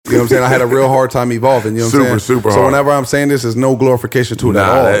You know what I'm saying? I had a real hard time evolving. You know what I'm saying? Super So hard. whenever I'm saying this, there's no glorification to it at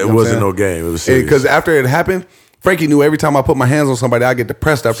all. It wasn't no game. It was serious. Because after it happened, Frankie knew every time I put my hands on somebody, I get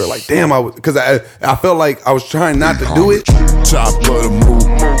depressed after. Like, damn, because I felt like I was trying not to do it. Top of the move,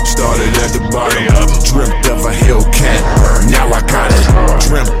 started at the bottom. Dreamt of a Hellcat, now I got it.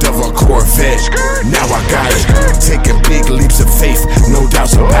 Dreamt of a Corvette, now I got it. Taking big leaps of faith, no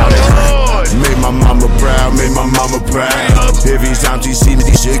doubts about it. Made my mama proud, made my mama proud. Every time she see me,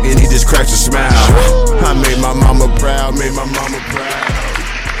 she shaking, he just cracks a smile. I made my mama proud, made my mama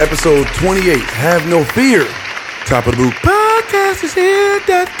proud. Episode 28, Have No Fear. Top of the Boot Podcast is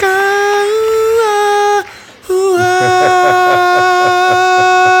here.com.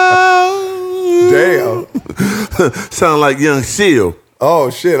 Damn. Sound like Young Seal. Oh,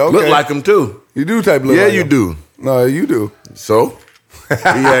 shit. Okay. Look like him, too. You do type look Yeah, like you him. do. No, you do. So? He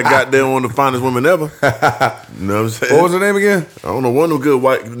had goddamn one of the finest women ever. You know what I'm saying? What was her name again? I don't know, one of them good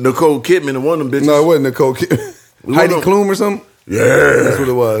white, Nicole Kidman and one of them bitches. No, it wasn't Nicole Kidman. Heidi Klum or something? Yeah. That's what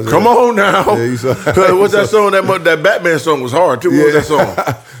it was. Come on now. Yeah, you saw. What's that song? That Batman song was hard, too. What was that song?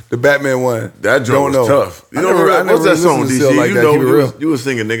 The Batman one. That joint was tough. You know, what's that song, DC? Like you that, know, you was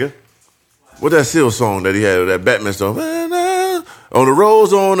singing, nigga. What's that Seal song that he had, that Batman song? On the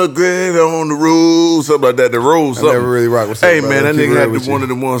roads, on the grave, on the rules, something like that. The rules, something. I never really rock with Hey, something, man, that brother. nigga had one of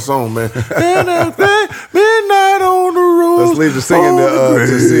them one song, man. Midnight on the road. Let's leave the singing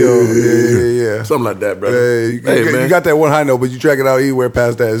to Seal. Yeah. Something like that, brother. Hey, you got that one high note, but you track it out anywhere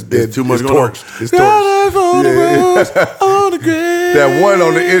past that. It's dead. It's too much it's going on. torched. It's torched. That one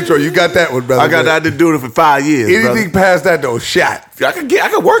on the intro, you got that one, brother. I did do it for 5 years. Anything past that though, shot. I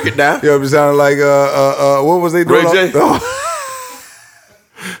could work it now. You know, it sounded like what was they doing? Ray J.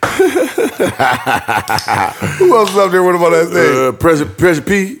 Who else was up there with him on that thing? President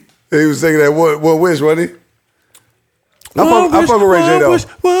P. He was singing that one wish, wasn't he? I fuck with Ray J though.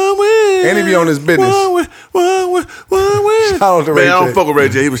 And he be on his business. Shout out to Ray J. Man, I don't fuck with Ray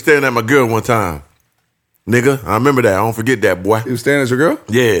J. He was staring at my girl one time. Nigga, I remember that. I don't forget that, boy. He was staring at your girl?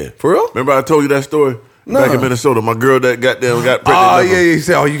 Yeah. For real? Remember I told you that story? No. Back in Minnesota, my girl that got pregnant. Oh, yeah. He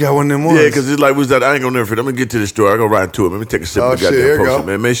said, oh, you got one of them ones. Yeah, because it's like, I ain't gonna never forget. I'm gonna get to the story. I go right into it. Let me take a sip of the goddamn post,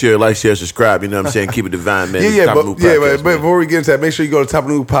 man. Make sure you like, share, subscribe. You know what I'm saying? Keep it divine, man. But before we get into that, make sure you go to Top of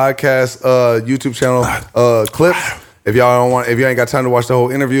the New Podcast YouTube channel clips. If y'all ain't got time to watch the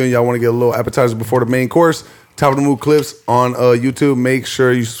whole interview and y'all want to get a little appetizer before the main course, Top of the Move clips on YouTube. Make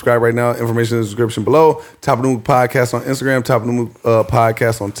sure you subscribe right now. Information in the description below. Top of the Move Podcast on Instagram. Top of the Move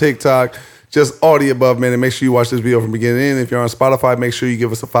Podcast on TikTok. Just all the above, man. And make sure you watch this video from beginning to end. If you're on Spotify, make sure you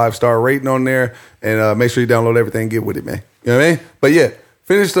give us a 5-star rating on there. And make sure you download everything and get with it, man. You know what I mean? But yeah,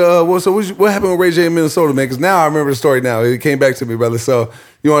 finish the what happened with Ray J in Minnesota, man? Because now I remember the story now. It came back to me, brother. So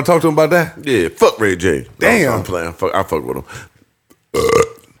you want to talk to him about that? Yeah, fuck Ray J. Damn. No, I'm playing. I fuck with him.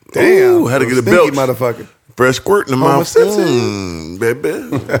 Damn. Ooh, had to get a belt. Motherfucker. Fresh squirt in the Homer mouth. Simpson.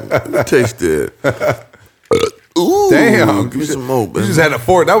 Baby. Taste it. Ooh, Damn. give me some more, baby. You just had a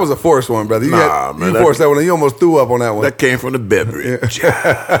force. That was a forced one, brother. You forced that one. You almost threw up on that one. That came from the beverage. But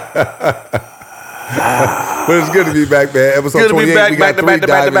it's good to be back, man. Episode Good to 28. be back, we got back to three back to back to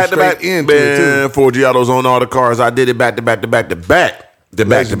diving back to back. straight into it, too. Man, 4 Giottos on all the cars. I did it back to back to back to back. To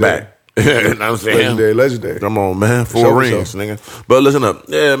back to back. You know what I'm saying? Legendary. Come on, man. For 4 rings, nigga. But listen up.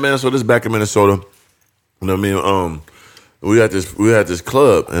 Yeah, man, so this is back in Minnesota. You know what I mean? We had this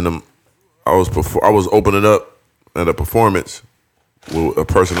club, and I was opening up at a performance with a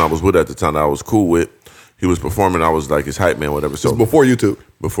person I was with at the time that I was cool with. He was performing. I was like his hype man, whatever. So this was before YouTube.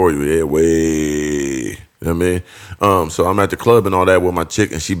 Before you, yeah, way. You know what I mean? So I'm at the club and all that with my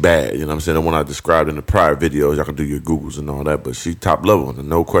chick, and she bad. You know what I'm saying? The one I described in the prior videos. Y'all can do your Googles and all that, but she top level,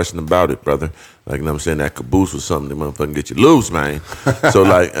 no question about it, brother. Like, you know what I'm saying? That caboose was something that motherfucking get you loose, man. So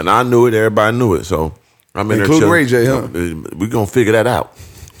like, and I knew it. Everybody knew it. So I'm in there including chilling. Ray J, huh? We gonna figure that out.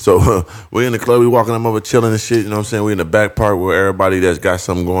 So we in the club, we walking them over chilling and shit, you know what I'm saying? We in the back part where everybody that's got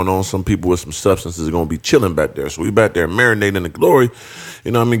something going on, some people with some substances are going to be chilling back there. So we back there marinating in the glory, you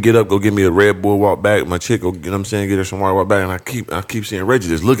know what I mean? Get up, go get me a Red Bull, walk back. My chick, go, you know what I'm saying, get her some water, walk back. And I keep seeing Reggie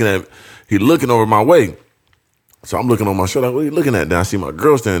just looking at, he looking over my way. So I'm looking on my shoulder, like, what are you looking at? Then I see my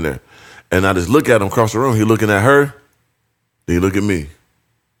girl standing there. And I just look at him across the room. He looking at her, then he look at me.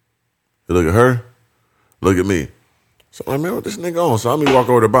 He look at her, look at me. So I'm like, man, what this nigga on? So I'm walk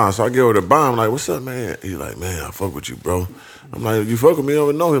over to Bomb. So I get over to Bomb, like, what's up, man? He like, man, I fuck with you, bro. I'm like, you fuck with me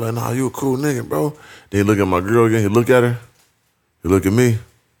over? No. He like, nah, you a cool nigga, bro. Then he look at my girl again. He look at her. He look at me.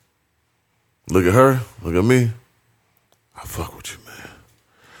 Look at her. Look at me. I fuck with you, man.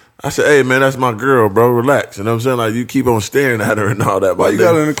 I said, hey, man, that's my girl, bro. Relax. You know what I'm saying? Like, you keep on staring at her and all that. Why you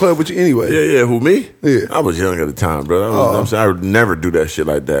got her in the club with you anyway? Yeah. Who, me? Yeah. I was young at the time, bro. You know what I'm saying? I would never do that shit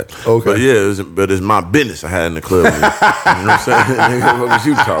like that. Okay. But yeah, but it's my business I had in the club. You know what I'm saying? Nigga, what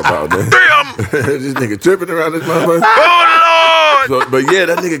you talking about, man? This nigga tripping around this motherfucker. Oh, Lord! So, but yeah,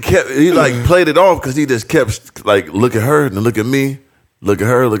 that nigga he like played it off because he just kept like look at her and then look at me. Look at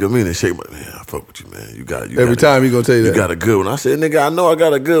her, look at me, and shake my man. I fuck with you, man. You got every time he gonna tell you that. You got a good one. I said, nigga, I know I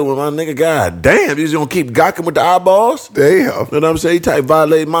got a good one, my nigga. God damn, you just gonna keep gawking with the eyeballs? Damn. You know what I'm saying? He type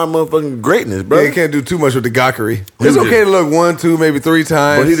violate my motherfucking greatness, bro. Yeah, you can't do too much with the gawkery. It's okay to look 1, 2, maybe 3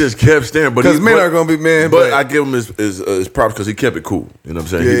 times. But he just kept staring. Because men are gonna be men. But I give him his props because he kept it cool. You know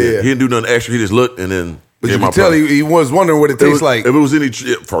what I'm saying? Yeah. He didn't do nothing extra. He just looked and then. But you can tell he was wondering what it tastes like. If it was any,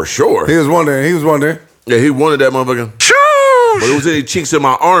 for sure. He was wondering. Yeah, he wanted that motherfucker. But it was any chinks in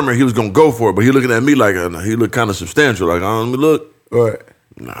my armor, he was gonna go for it. But he looking at me like he looked kind of substantial. Like, let me look. Right.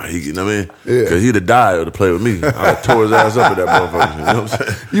 Nah, you know what I mean? Yeah. Because he'd have died to play with me. I tore his ass up with that motherfucker. You know what I'm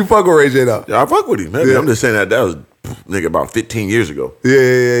saying? You fuck with Ray J though? Yeah, I fuck with him, man. Yeah. I'm just saying that was nigga about 15 years ago.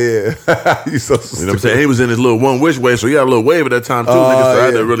 Yeah. You so stupid. You know what I'm saying? He was in his little one wish wave, so he had a little wave at that time too. Nigga, so I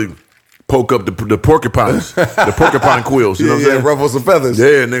had to really poke up the porcupines, the porcupine quills. You know what I'm saying? Ruffle some feathers.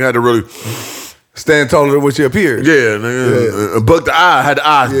 Yeah, nigga had to really stand taller than what you appeared. Yeah, nigga. Buck the eye, had the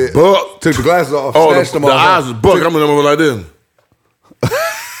eyes buck. Took the glasses off, Oh, snatched them the off. eyes was buck. I'm over like this.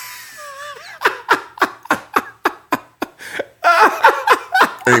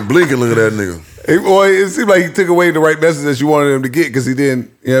 Ain't blinking, look at that nigga. Hey, boy, it seemed like he took away the right message that you wanted him to get because he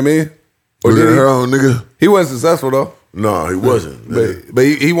didn't, you know what I mean? Or Look did at he? her own nigga. He wasn't successful though. No, he wasn't. But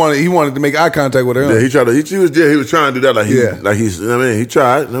he wanted to make eye contact with her. Yeah, he tried to. He was trying to do that like he's. You know what I mean, he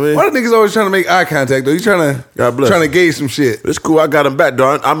tried. You know what I mean, Why the niggas always trying to make eye contact though? You trying God bless. to gauge some shit. It's cool. I got him back,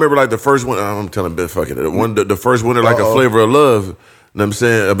 dog. I remember like the first one. I'm telling Ben, fucking it. The first winner, like a flavor of love. You know what I'm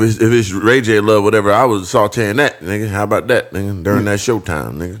saying? If it's Ray J love, whatever, I was sauteing that, nigga. How about that, nigga? During that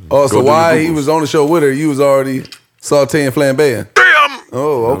showtime, nigga. Oh, so while he was on the show with her, you was already sauteing, flambeing.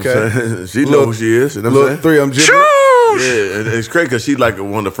 Oh, okay. You know what I'm saying? She know who she is. You know what I'm saying? 3 of them giblet. Yeah, and it's crazy because she's like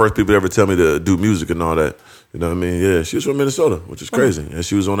one of the first people to ever tell me to do music and all that. You know what I mean? Yeah, she was from Minnesota, which is crazy. And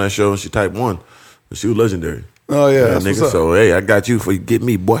she was on that show and she typed 1. And she was legendary. Oh, yeah. That's nigga. what's up. So, hey, I got you for you get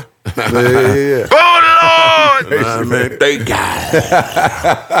me, boy. Yeah. Oh, Lord! Nah, man, thank God. You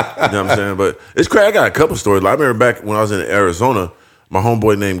know what I'm saying? But it's crazy. I got a couple stories. Like, I remember back when I was in Arizona, my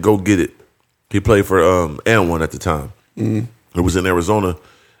homeboy named Go Get It. He played for N1 at the time. Mm-hmm. It was in Arizona.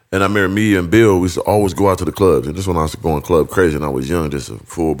 And I remember me and Bill, we used to always go out to the clubs. And this when I was going club crazy and I was young, just a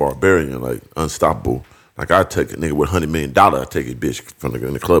full barbarian, like unstoppable. Like I'd take a nigga with $100 million, I'd take a bitch from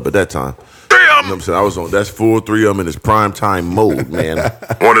in the club at that time. You know what I'm saying? I was on, that's full 3 of them in this prime time mode, man.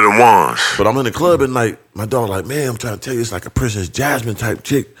 One of the ones. But I'm in the club and like, my dog like, man, I'm trying to tell you, it's like a Princess Jasmine type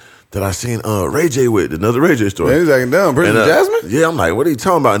chick that I seen Ray J with, another Ray J story. Man, he's acting dumb. Princess Jasmine? Yeah, I'm like, what are you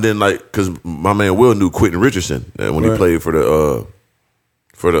talking about? And then like, cause my man Will knew Quentin Richardson when he played for the,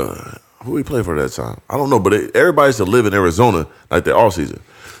 who he played for that time? I don't know, but everybody used to live in Arizona like the off season.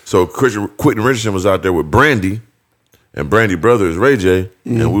 So Quentin Richardson was out there with Brandy, and Brandy brother is Ray J,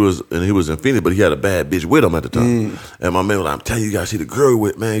 and he was in Phoenix, but he had a bad bitch with him at the time. And my man was like, I'm telling you, you gotta see the girl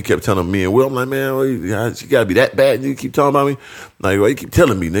with, man. He kept telling me and Will, I'm like, man, well, she gotta be that bad, and you keep talking about me? Like, well, you keep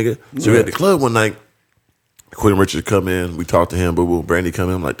telling me, nigga. So we at the club one night. Quentin Richards come in, we talked to him, boo-boo. Brandy come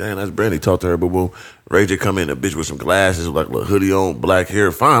in, I'm like, damn, that's Brandy. Talk to her, boo-boo. Ray J come in, a bitch with some glasses, like a little hoodie on, black hair,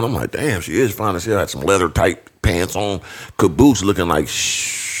 fine. I'm like, damn, she is fine. She had some leather type pants on, caboose looking like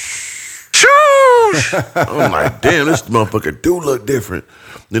shh. I'm like, damn, this motherfucker do look different.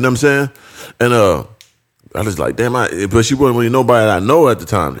 You know what I'm saying? And I was like, damn, but she wasn't really nobody I know at the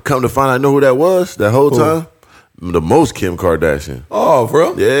time. Come to find out I know who that was that whole time. The most Kim Kardashian. Oh,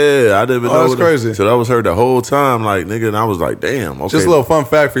 bro. Yeah, I didn't even know. That's crazy. So that was her the whole time, like, nigga, and I was like, damn, okay. Just a little fun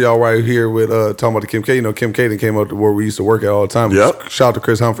fact for y'all right here with talking about the Kim K. You know, Kim K came up to where we used to work at all the time. Yep. Shout out to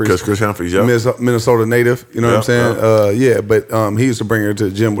Chris Humphries. Because Chris Humphries, yeah. Minnesota native, you know what I'm saying? Yeah, but he used to bring her to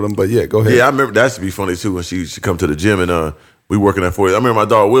the gym with him. But yeah, go ahead. Yeah, I remember that to be funny too when she used to come to the gym and we working at 40. I remember my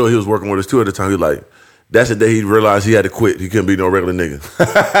dog Will, he was working with us too at the time. He was like, that's the day he realized he had to quit. He couldn't be no regular nigga. You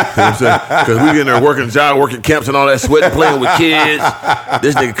know what I'm saying? Because we get in there working camps and all that, sweating, playing with kids.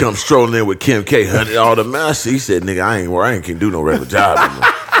 This nigga comes strolling in with Kim K, honey, all the mess. He said, nigga, I ain't can do no regular job anymore.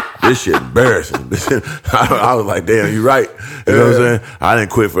 This shit embarrassing. I was like, damn, you right. You know what I'm saying? I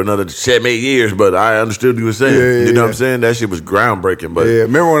didn't quit for another 7-8 years, but I understood what you were saying. Yeah, you know what I'm saying? That shit was groundbreaking. But yeah,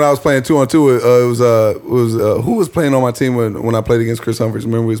 remember when I was playing 2-on-2? It was who was playing on my team when I played against Chris Humphries?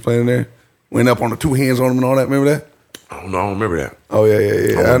 Remember we was playing there? Went up on the 2 hands on him and all that. Remember that? I don't remember that. Oh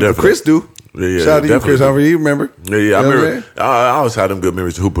yeah. I know Chris do. Yeah, Shout out to you, Chris definitely. Humphrey. You remember? Yeah, I You know what I'm remember. I always had them good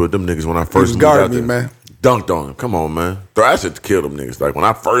memories of Hooper with them niggas when I He first was moved out guarding there. me, man. Dunked on him. Come on, man. I should kill them niggas. Like when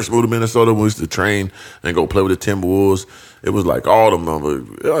I first moved to Minnesota, we used to train and go play with the Timberwolves. It was like all them numbers.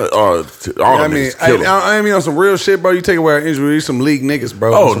 All I them mean, niggas kill 'em. I mean on some real shit, bro. You take away our injury, we some league niggas,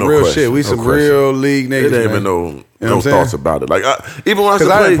 bro. Oh, some no real question. shit. We No some question. real league niggas. It ain't man. even no You know what I'm thoughts saying? about it. Like even when I used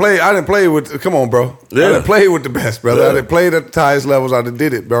Because to play, I didn't play with. Come on, bro. Yeah. I didn't play with the best, brother. Yeah. I didn't play at the highest levels. I done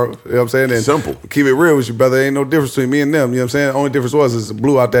did it, bro. You know what I'm saying? And Simple. Keep it real with you, brother. Ain't no difference between me and them. You know what I'm saying? The only difference was is it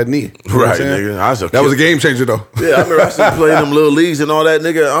blew out that knee. You know what I'm Right, saying? nigga. That was a game changer, though. Yeah, I remember I used to play in them little leagues and all that,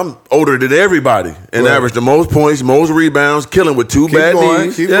 nigga. I'm older than everybody and Right. averaged the most points, most rebounds, killing with two bad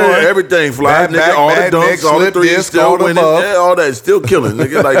knees. Keep Yeah, going. everything. Fly, Bad nigga, back, all the bad dunks, neck, all the slip threes, disc, still all the winning. above. Yeah, all that, still killing.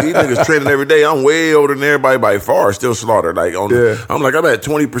 Nigga, like these niggas training every day. I'm way older than everybody by far, still slaughtered. Like I'm like, I'm at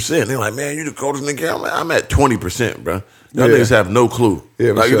 20%. They're like, man, you the coldest nigga. I'm like, I'm at 20%, bro. Y'all Yeah. niggas have no clue. Yeah,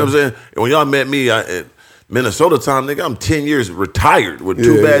 for like, you know sure. what I'm saying? And when y'all met me, at Minnesota time, nigga, I'm 10 years retired with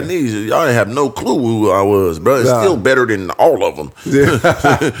two Yeah, bad yeah. knees. Y'all didn't have no clue who I was, bro. It's Nah. still better than all of them. Yeah.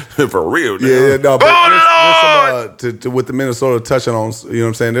 For real. Yeah, no, but Oh, there's some, with the Minnesota touching on, you know what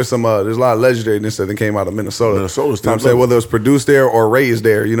I'm saying? There's some, there's a lot of legendariness that came out of Minnesota. Minnesota's You know what I'm still saying? Whether it was produced there or raised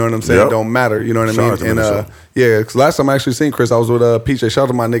there, you know what I'm saying? Yep. It don't matter, you know what I Shout mean? out to And Minnesota. yeah, because last time I actually seen Chris, I was with PJ. Shout out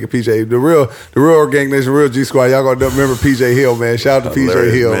to my nigga PJ, the real Gang Nation, real G Squad. Y'all gonna remember PJ Hill, man. Shout out to PJ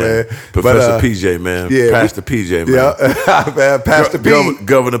hilarious, Hill, man. Professor PJ, man. yeah, Pastor PJ, man. Yeah, man. Pastor P.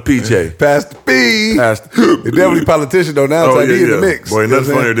 Governor PJ. Pastor P. Pastor. He's definitely a politician though. Now it's like he in the mix. Boy, You know what nothing I'm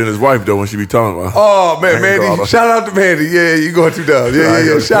saying? funnier than his wife though when she be talking about. Oh man, I ain't Mandy! gonna- Shout out to Mandy. Yeah, you going too dumb.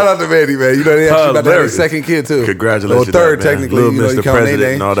 Yeah. Shout out to Mandy, man. You know they actually about to have a Hilarious. second kid too. Congratulations, Or third to that, man. technically. Little You know, you Mr. count their President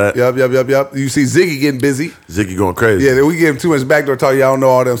name. and all that. Yep. You see Ziggy getting busy. Ziggy going crazy. Yeah, we give him too much backdoor talk. Y'all don't know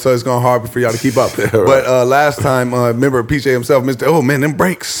all them, so it's going hard for y'all to keep up. Right. But last time, remember PJ himself, Mr. Oh man, them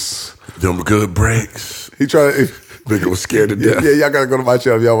breaks. Them good breaks. He tried. Nigga was scared to Yeah, death. y'all gotta go to my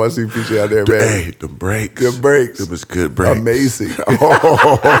channel if y'all want to see PJ out there, man. Hey, the breaks. Them breaks. It was good breaks. Amazing.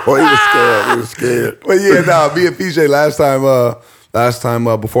 Oh, he was scared. He was scared. But yeah, me and PJ last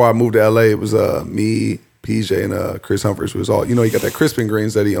time before I moved to LA, it was me, PJ, and Chris Humphries. It was all, you know, he got that Crispin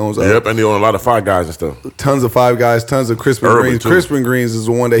Greens that he owns. Yep, and they own a lot of Five Guys and stuff. Tons of Five Guys, tons of Crispin Urban, Greens. too. Crispin Greens is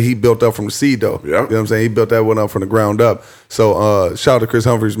the one that he built up from the seed, though. Yep. You know what I'm saying? He built that one up from the ground up. So shout out to Chris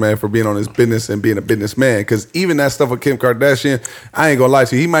Humphries, man, for being on his business and being a businessman. Because even that stuff with Kim Kardashian, I ain't gonna lie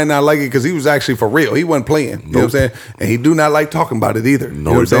to you, he might not like it because he was actually for real. He wasn't playing. You know what I'm saying? And he do not like talking about it either. No, you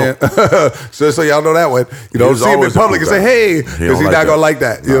know what I'm saying? so y'all know that one. You don't was see him in always a public cool and say, guy. hey, He because don't he's like not that. gonna like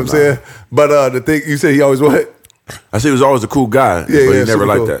that. You know what I'm saying? But the thing you said he always what? I said he was always a cool guy, but he never super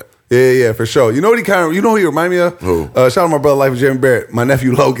liked cool. that. Yeah, for sure. You know what you know who he remind me of? Who? Shout out to my brother, Life of Jeremy Barrett, my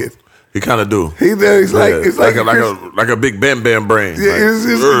nephew Logan. He kind of do. He's like a big Bam Bam brain. Yeah, Like, it's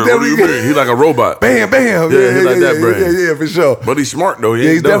what do you definitely- mean? He like a robot. Bam. Yeah, he like that brain. Yeah, for sure. But he's smart though. He Yeah,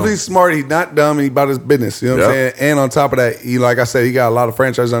 ain't he's dumb. definitely smart. He's not dumb, and he about his business. You know what I'm Yeah. saying? And on top of that, he, like I said, he got a lot of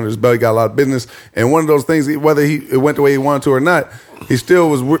franchises under his belt. He got a lot of business. And one of those things, whether it went the way he wanted to or not, he still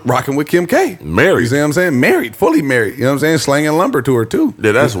was rocking with Kim K. Married. You see what I'm saying? Married, fully married. You know what I'm saying? Slanging lumber to her too.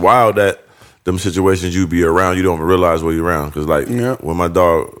 Yeah, that's wild that them situations you be around, you don't realize where you're around. Because, like, Yeah. when my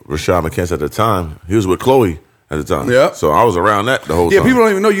dog, Rashad McKenzie at the time, he was with Chloe at the time. Yeah. So I was around that the whole Yeah, time. people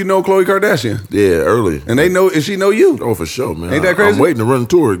don't even know you know Khloe Kardashian. Yeah, early. And they know, and she know you. Oh, for sure, man. Ain't that crazy? I'm waiting to run the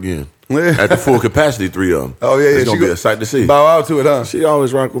tour again. At the full capacity, 3 of them. Oh, yeah. It's going to She be a sight to see. Bow out to it, huh? She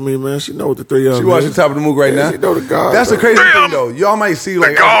always rock with me, man. She know what the 3 of them She watching is. Top of the Mook right Yeah, now. she know the God. That's the bro. crazy thing, though. Y'all might see,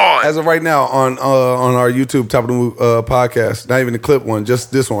 like, as of right now on our YouTube Top of the Mook podcast, not even the clip one,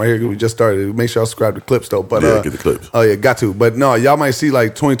 just this one right here. We just started. Make sure y'all subscribe to clips, though. But, Yeah, get the clips. Oh, yeah, got to. But no, y'all might see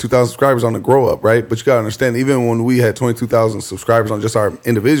like 22,000 subscribers on the Grow Up, right? But you got to understand, even when we had 22,000 subscribers on just our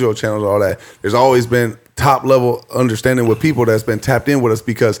individual channels and all that, there's always been top level understanding with people that's been tapped in with us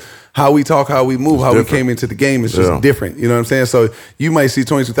because how we talk, how we move, how different. we came into the game is just Yeah. different. You know what I'm saying? So you might see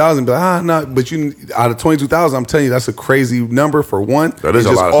 22,000 and be like, no, but you out of 22,000, I'm telling you, that's a crazy number for one. That is it's a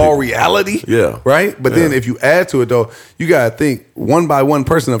just lot of all people. reality. Yeah. Right? But then Yeah. if you add to it though, you gotta think one by one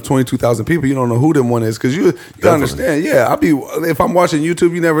person of 22,000 people, you don't know who them one is. Cause you gotta understand, if I'm watching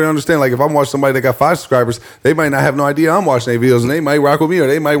YouTube, you never understand. Like if I'm watching somebody that got 5 subscribers, they might not have no idea I'm watching their videos and they might rock with me or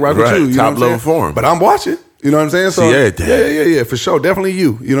they might rock Right. with you. You Top know what I'm level saying? form. But I'm watching. You know what I'm saying? So See everything. yeah, for sure. Definitely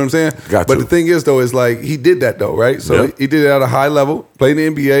you. You know what I'm saying? Got but to. the thing is though, is like he did that though, right? So Yep. he did it at a high level, played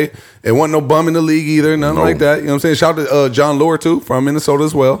in the NBA, and wasn't no bum in the league either, nothing No. like that. You know what I'm saying? Shout out to John Lure too, from Minnesota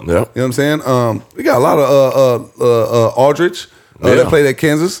as well. Yep. You know what I'm saying? We got a lot of Aldridge Yeah. that played at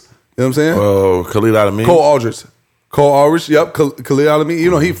Kansas. You know what I'm saying? Khalil Adami. Cole Aldridge. Cole Aldrich, yep. Khalil Alami. You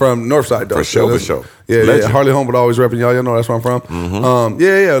know he from Northside though. For sure. Yeah, Legend. Harley Holmes, but always repping y'all. Y'all know that's where I'm from.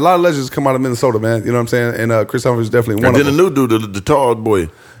 Yeah. A lot of legends come out of Minnesota, man. You know what I'm saying? And Chris Humphries is definitely one And of then them. the new dude, the tall boy.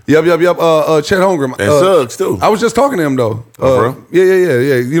 Yep. Chet Holmgren. And Suggs, too. I was just talking to him, though. For real?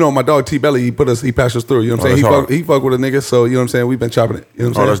 Yeah. You know, my dog T-Belly, he passed us through. You know what I'm saying? that's hard. He fuck with a nigga, so, you know what I'm saying? We've been chopping it. You know what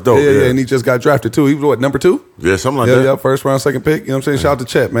I'm saying? That's dope, Yeah. yeah. And he just got drafted, too. He was, what, number 2? Yeah, something like that. Yeah, first round, second pick. You know what I'm saying? Shout out to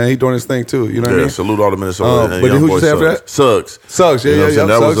Chet, man. He doing his thing, too. You know what I mean? Salute all the Minnesota. but who'd you say after that? Suggs. Suggs, yeah, You know what I'm saying?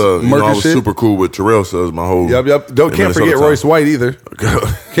 That Suggs. was, I was shit. super cool with Terrell Suggs my whole. Yep. Can't Minnesota forget time. Royce White either.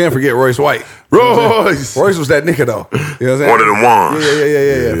 Can't forget Royce White. Royce Was that nigga though. You know what I'm saying? One of them ones.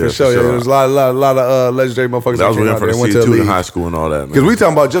 Yeah, for sure. Yeah, there's a lot of legendary motherfuckers That was came with him out for there the and went to the C2 in league. high school and all that. Because we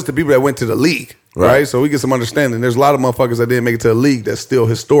talking about just the people that went to the league, right? Right. So we get some understanding. There's a lot of motherfuckers that didn't make it to the league that's still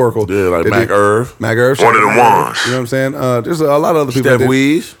historical. Yeah, like That Mac did- Irv. Mac Irv. One of them ones. You know what I'm saying? There's a lot of other people. Steph that did-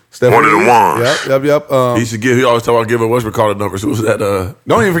 Weeze. Steph One of them Weeze. ones. Yep. He used to give. He always talk about giving what's recorded numbers. Who was that?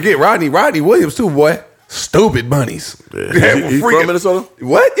 Don't even forget Rodney Williams too, boy. Stupid bunnies. Yeah. He from Minnesota?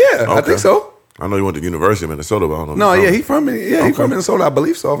 What? Yeah, I Okay. think so. I know he went to University of Minnesota, but I don't know. No, yeah, he from Minnesota, I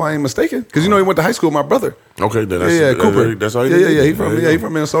believe so, if I ain't mistaken. Because you know he went to high school with my brother. Okay, then that's, Yeah, Cooper. That's all he Yeah, did. he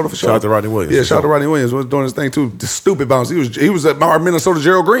from Minnesota for sure. Shout out to Rodney Williams. Yeah, for shout out to sure. Rodney Williams. Was doing his thing too. The stupid bounce. He was at our Minnesota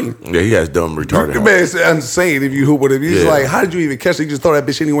Gerald Green. Yeah, he has dumb retarded. Man, it's insane if you hoop with him. He's Yeah. like, how did you even catch it? You just throw that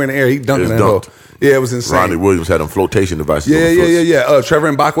bitch anywhere in the air. He dunked It's that hoe. dunked. Yeah, it was insane. Rodney Williams had them flotation devices. on the foot. Yeah.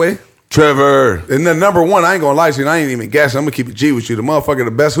 Trevor Mbakwe. Trevor. And then number one, I ain't gonna lie to you, and I ain't even guessing. I'm gonna keep it G with you. The motherfucker, the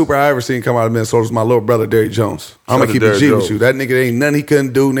best hooper I ever seen come out of Minnesota is my little brother, Derrick Jones. I'm Shout gonna out keep to it G Derrick with Jones. you. That nigga ain't nothing he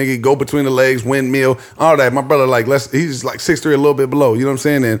couldn't do. Nigga go between the legs, windmill, all that. My brother, like, he's like 6'3", a little bit below. You know what I'm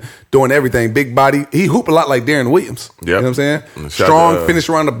saying? And doing everything, big body. He hoop a lot like Darren Williams. Yep. You know what I'm saying? And shout Strong, out, finish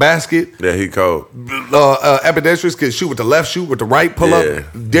around the basket. Yeah, he cold. Ambidextrous, could shoot with the left, shoot with the right, pull Yeah. up.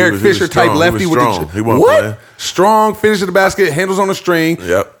 Derek He was Fisher type strong. lefty He was with strong. the He wasn't what? playing. Strong, finish at the basket, handles on the string.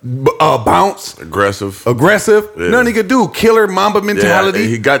 Yep. Bounce. Aggressive. Aggressive, Yeah. nothing he could do. Killer Mamba mentality. Yeah,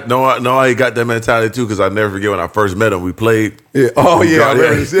 he got he got that mentality too. Because I never forget when I first met him. We played. Yeah. Oh yeah, I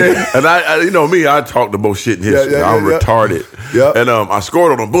remember this. Yeah. And I, you know me, I talk the most shit in history. I'm retarded. Yeah. And I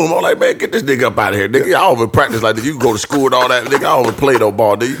scored on him. Boom. I'm like, man, get this nigga up out of here, nigga. I over practice like this. You can go to school and all that, nigga. I over play no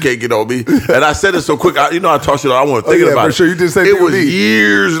ball, nigga. You can't get on me. And I said it so quick. I talk shit. I wasn't thinking about for it. sure. You did say it was POD.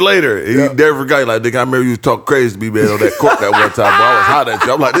 years later. He never forgot. Like, nigga, I remember you talk crazy to me, man, on that court that one time. But I was hot at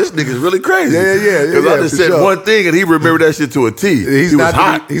you. I'm like, this nigga's really crazy. Yeah. Because I just for said sure. one thing and he remembered that shit to a T. He's he not was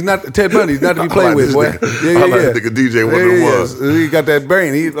hot. he's not Ted Bundy. He's not to be I played like with, this boy. nigga. Yeah. I like this nigga DJ one of them ones. He got that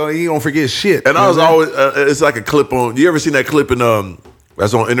brain. He don't forget shit. And I was always, it's like a clip on. You ever seen that clip in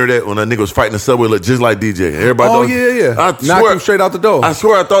that's on internet when that nigga was fighting the subway, look just like DJ. Everybody. Oh thought- yeah. I Knocked swear, him straight out the door. I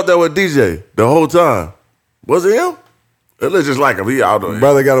swear I thought that was DJ the whole time. Was it him? It looked just like him. He out there.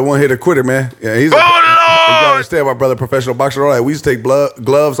 Brother got a one-hitter quitter, man. Yeah, he's. You gotta understand my brother, professional boxer, all that. We used to take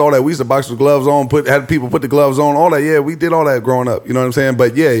gloves, all that. We used to box with gloves on, had people put the gloves on, all that. Yeah, we did all that growing up. You know what I'm saying?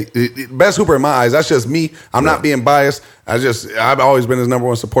 But yeah, best hooper in my eyes. That's just me. I'm not being biased. I've always been his number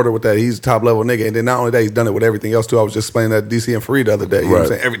one supporter with that. He's a top level nigga. And then not only that, he's done it with everything else too. I was just explaining that DC and Fareed the other day. You know what I'm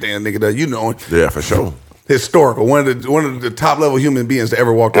saying? Everything that nigga does, you know. Yeah, for sure. Historical. One of the top level human beings to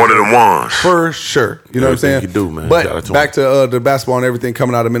ever walk. One of them ones. For sure. You know what I'm saying? Everything he do, man. Shout out But to back to the basketball and everything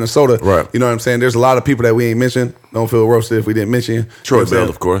coming out of Minnesota. Right. You know what I'm saying? There's a lot of people that we ain't mentioned. Don't feel roasted if we didn't mention you. Troy You know what I'm Bell, saying?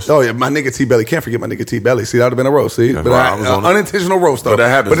 of course. Oh, yeah. My nigga T-Belly. Can't forget my nigga T-Belly. See, that would have been a roast. See? That's But right. I was on it. unintentional roast, though. But that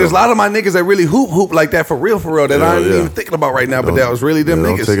happens, But there's a though. lot of my niggas that really hoop like that for real, that Yeah, I ain't yeah. even thinking about right now. But Don't- that was really them yeah,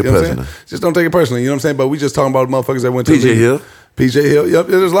 don't niggas. take it You know what I'm saying? personally. Just don't take it personally. You know what I'm saying? But we just talking about motherfuckers that went to PJ the league. Hill. PJ Hill, yep.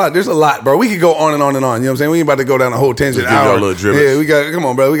 There's a lot, bro. We could go on and on and on. You know what I'm saying? We ain't about to go down a whole tangent. Just give y'all hour. a little dribbles. Yeah, come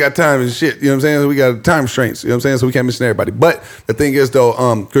on, bro. We got time and shit. You know what I'm saying? We got time restraints. You know what I'm saying? So we can't mention everybody. But the thing is, though,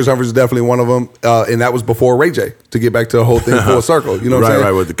 Chris Humphries is definitely one of them, and that was before Ray J. To get back to the whole thing full circle. You know what I'm saying?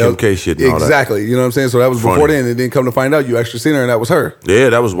 Right, with the Kim K shit and all that. Exactly. You know what I'm saying? So that was Funny. before then, and then come to find out, you actually seen her, and that was her. Yeah,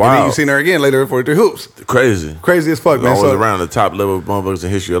 that was And then wild. you seen her again later for the hoops. Crazy. Crazy as fuck, man. Always So, around the top level motherfuckers in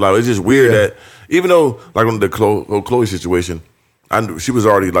history of life. It's just weird Yeah. that even though, like on the Chloe situation, I knew she was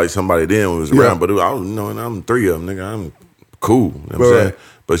already like somebody then when we was around, Yeah. but I was, and I'm three of them, nigga. I'm cool. You know what I'm Right. saying?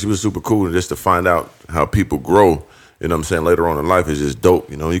 But she was super cool, and just to find out how people grow, you know what I'm saying, later on in life is just dope.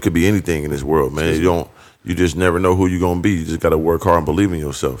 You know, you could be anything in this world, man. You just never know who you're gonna be. You just gotta work hard and believe in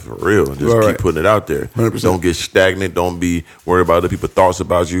yourself for real, and just Right. keep putting it out there. 100%. Don't get stagnant. Don't be worried about other people's thoughts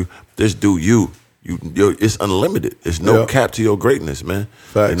about you. Just do you. it's unlimited. It's no cap to your greatness, man.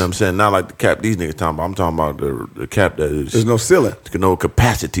 Facts. You know what I'm saying? Not like the cap these niggas talking about. I'm talking about the cap that is. There's no ceiling. No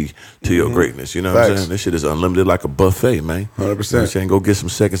capacity to your greatness. You know what I'm saying? This shit is unlimited like a buffet, man. 100%. You know what I'm saying? Go get some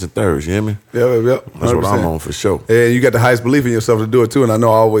seconds and thirds. You hear me? Yep. That's what I'm on for sure. And you got the highest belief in yourself to do it too, and I know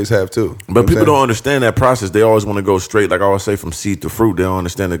I always have too. But people don't understand that process. They always want to go straight, like I always say, from seed to fruit. They don't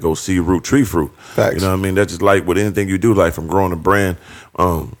understand to go seed, root, tree, fruit. Facts. You know what I mean? That's just like with anything you do, like from growing a brand.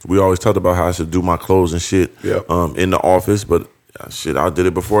 We always talked about how I should do my clothes and shit in the office, but shit, I did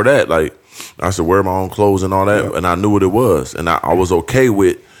it before that. Like I should wear my own clothes and all that, and I knew what it was, and I was okay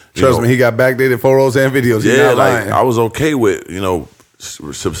with. Trust me, he got backdated photos and videos. He's not lying. I was okay with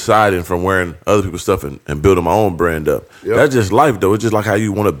subsiding from wearing other people's stuff and building my own brand up. That's just life, though. It's just like how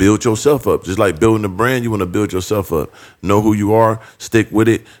you want to build yourself up. Just like building a brand, you want to build yourself up. Know who you are, stick with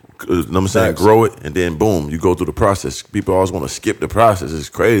it. You know what I'm saying? Grow it, and then boom, you go through the process. People always want to skip the process. It's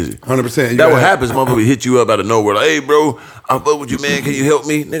crazy. 100%. That what happens, motherfucker hit you up out of nowhere. Like, hey, bro, I fuck with you, man. Can you help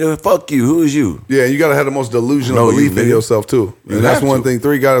me? Nigga, fuck you. Who is you? Yeah, you got to have the most delusional belief in yourself, too. And that's one thing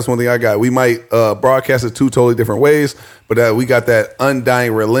 3 got, that's one thing I got. We might broadcast it 2 totally different ways, but we got that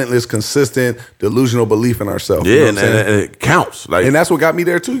undying, relentless, consistent, delusional belief in ourselves. Yeah, you know and it counts. Like, and that's what got me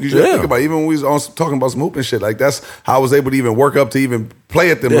there, too. You should think about it. Even when we was talking about some hooping shit, like that's how I was able to even work up to even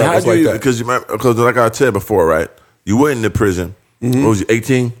play at them levels like that. Because like I said before, right? You went into prison. What was you,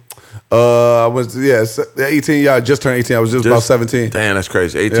 18? I was 18. Yeah, I just turned 18. I was just about 17. Damn, that's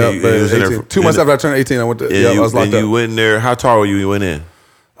crazy. 18. Yeah, you was 18. In there 2 months after I turned 18, I went to. I was locked up. And you went in there. How tall were you? You went in.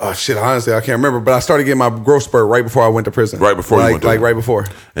 Oh shit! Honestly, I can't remember. But I started getting my growth spurt right before I went to prison. Right before you went to prison. Right before.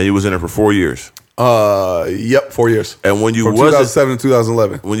 And you was in there for 4 years. Yep, 4 years. And when you from wasn't 2007 to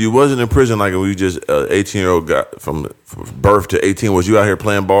 2011, when you wasn't in prison, like when you just 18-year-old got from birth to 18, was you out here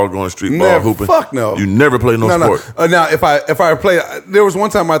playing ball, going street ball, hooping? Fuck no. You never played no sport. Now, if I played, there was one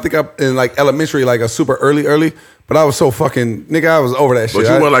time I think in like elementary, like a super early. But I was so fucking nigga. I was over that shit.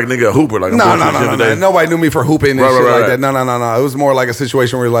 But you weren't like nigga a hooper. Like no. Nobody knew me for hooping and shit like that. No. It was more like a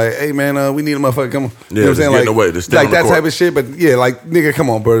situation where like, hey man, we need a motherfucker. Come on. You know what I'm saying? Like, away, like that type of shit. But yeah, like nigga, come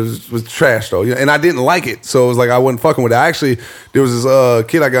on, bro. It was trash though. And I didn't like it, so it was like I wasn't fucking with it. Actually, there was this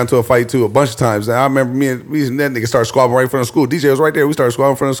kid I got into a fight too a bunch of times. And I remember me and that nigga started squabbling right in front of school. DJ was right there. We started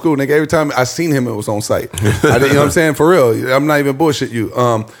squabbling in front of school. Nigga, every time I seen him, it was on site. You know what I'm saying? For real. I'm not even bullshit you.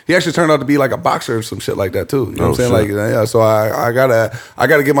 He actually turned out to be like a boxer or some shit like that too. You know what I'm saying? Like yeah. So I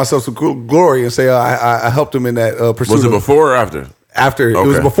gotta give myself some glory and say I helped him in that pursuit. Was it before or after? After it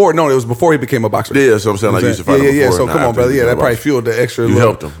was before. No, it was before he became a boxer. Yeah, so I'm saying like you used to fight him before. So come on, brother. Yeah, that probably fueled the extra. You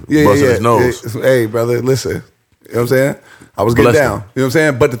helped him. Busted his nose. Hey, brother, listen. You know what I'm saying? I was getting down. You know what I'm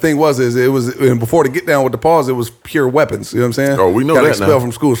saying? But the thing was, it was before the get down with the pause, it was pure weapons. You know what I'm saying? Oh, we know got that expelled now.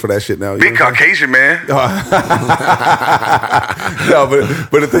 from schools for that shit now. Big Caucasian man. No,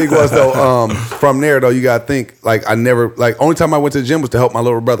 but the thing was though, from there though, you gotta think like I never only time I went to the gym was to help my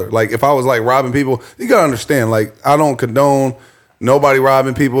little brother. Like if I was like robbing people, you gotta understand. Like I don't condone nobody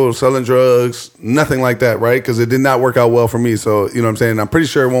robbing people, selling drugs, nothing like that, right? Because it did not work out well for me. So, you know what I'm saying? I'm pretty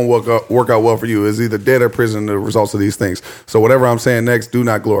sure it won't work out well for you. It's either dead or prison, the results of these things. So whatever I'm saying next, do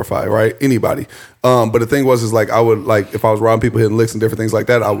not glorify, right? Anybody. But the thing was, is like, I would, like, if I was robbing people, hitting licks and different things like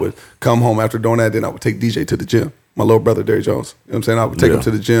that, I would come home after doing that, then I would take DJ to the gym. My little brother, Derrick Jones. You know what I'm saying? I would take him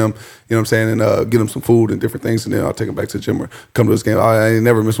to the gym, you know what I'm saying, and get him some food and different things, and then I'll take him back to the gym or come to his game. I ain't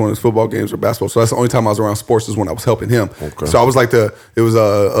never missed one of his football games or basketball. So that's the only time I was around sports is when I was helping him. Okay. So I was like it was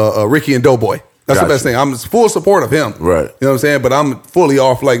Ricky and Doughboy. That's the best thing. I'm full support of him. Right. You know what I'm saying? But I'm fully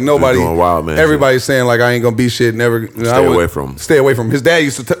off like nobody. Doing wild, man, everybody's saying like I ain't gonna be shit. Never. Stay away from him. Stay away from him. His dad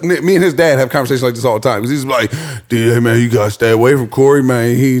used to. Me and his dad have conversations like this all the time. Because he's like, "Hey man, you gotta stay away from Corey,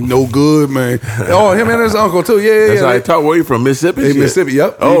 man. He no good, man." Oh, him and his uncle too. Yeah. That's how he talk. Where you from? Mississippi. Hey, Mississippi.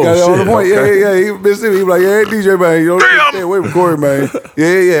 Yep. Oh, you got it on the point. Okay. Yeah. He Mississippi. He was like, "Yeah, DJ man, you don't stay away from Corey, man."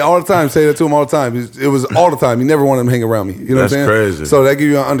 Yeah. All the time. Say that to him all the time. It was all the time. He never wanted him to hang around me. You know what I'm saying? That's crazy. So that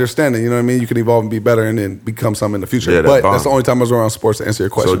gives you an understanding. You know what I mean? You can evolve and be better, and then become something in the future. Yeah, but that's the only time I was around sports to answer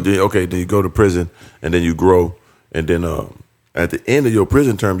your question. So then you go to prison, and then you grow, and then at the end of your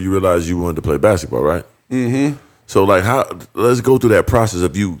prison term, you realize you wanted to play basketball, right? Mm-hmm. So like, let's go through that process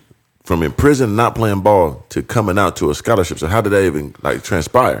of you from in prison not playing ball to coming out to a scholarship. So how did that even like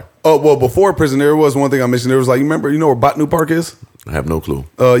transpire? Oh well, before prison, there was one thing I mentioned. There was like, you know where Botany Park is? I have no clue.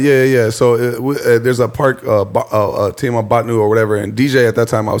 Yeah. So there's a park, team on Botany or whatever. And DJ at that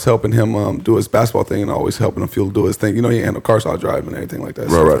time, I was helping him do his basketball thing and always helping him do his thing. You know, he handled car style drive and everything like that.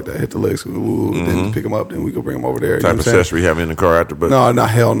 Right. Like that. Hit the licks, then pick him up, then we go bring him over there. Type of accessory having in the car after, but no,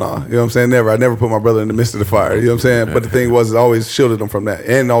 hell no. You know what I'm saying? Never. I never put my brother in the midst of the fire. You know what I'm saying? But the thing was, it always shielded him from that,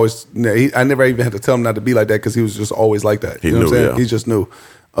 and always, I never even had to tell him not to be like that because he was just always like that. You know what I'm saying? He just knew.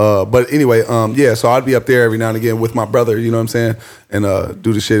 But anyway, yeah. So I'd be up there every now and again with my brother. You know what I'm saying? And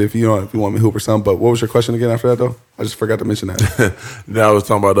do the shit if you want me to hoop or something. But what was your question again after that though? I just forgot to mention that. Now I was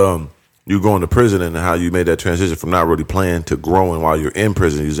talking about you going to prison and how you made that transition from not really playing to growing while you're in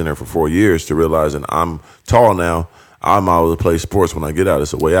prison. You was in there for 4 years to realizing I'm tall now. I'm able to play sports when I get out.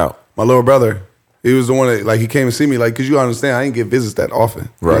 It's a way out. My little brother, he was the one that, like, he came and see me, like, because you understand, I didn't get visits that often.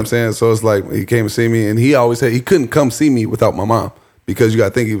 You know what I'm saying? So it's like, he came and see me, and he always said he couldn't come see me without my mom because you got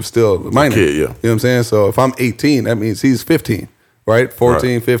to think he was still a minor. Kid, yeah. You know what I'm saying? So if I'm 18, that means he's 15, right?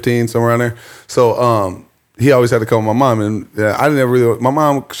 14, 15, somewhere around there. So he always had to come with my mom, and I didn't ever really, my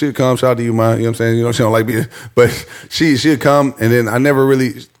mom, she'd come, shout out to you, Ma, you know what I'm saying? You know, she don't like me, but she'd come, and then I never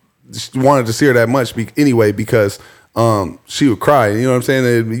really wanted to see her that much anyway because she would cry. You know what I'm saying?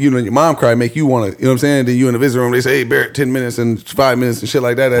 And, you know, your mom cry make you want to, you know what I'm saying? Then you in the visitor room, they say, hey, Barrett, 10 minutes and 5 minutes and shit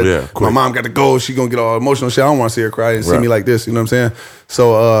like that. My mom got to go. She going to get all emotional shit. I don't want to see her cry and see me like this. You know what I'm saying?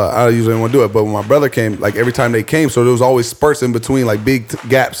 So I usually didn't want to do it. But when my brother came, like every time they came, so there was always spurts in between, like big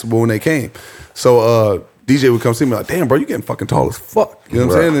gaps when they came. So DJ would come see me like, damn, bro, you getting fucking tall as fuck. You know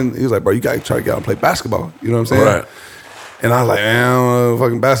what I'm saying? And he was like, bro, you got to try to get out and play basketball. You know what I'm saying? Right. And I was like, man, I don't know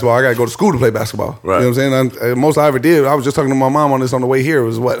fucking basketball. I got to go to school to play basketball. Right. You know what I'm saying? Most I ever did, I was just talking to my mom on this on the way here. It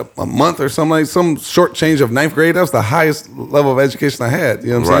was, what, a month or something, like some short change of 9th grade. That was the highest level of education I had.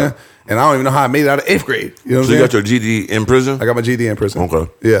 You know what I'm saying? And I don't even know how I made it out of 8th grade. You know what I'm saying? So you got your GED in prison? I got my GED in prison. Okay.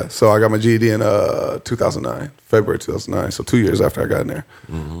 Yeah, so I got my GED in 2009, February 2009. So 2 years after I got in there.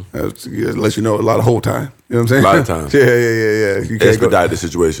 It lets you know a lot of whole time. You know what I'm saying? A lot of time. Yeah. You can't Expedite the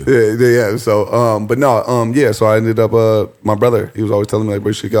situation. Yeah. So, but no, yeah. So I ended up, my brother, he was always telling me, like, bro,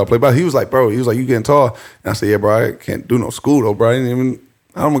 you should go play ball. He was like, you getting tall. And I said, yeah, bro, I can't do no school, though, bro. I don't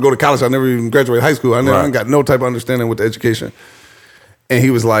want to go to college. I never even graduated high school. I got no type of understanding with the education. And he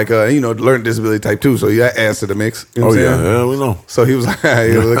was like, learning disability type 2, so that adds to the mix. You know what I'm saying? Yeah, we know. So he was like,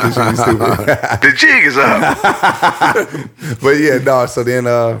 hey, look at you stupid. The jig is up. But yeah, no, so then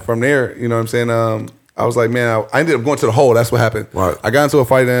from there, you know what I'm saying, I was like, man, I ended up going to the hole. That's what happened. Right. I got into a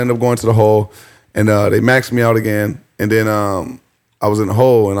fight and ended up going to the hole, and they maxed me out again. And then I was in the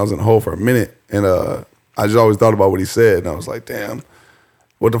hole, and I was in the hole for a minute, and I just always thought about what he said, and I was like, damn.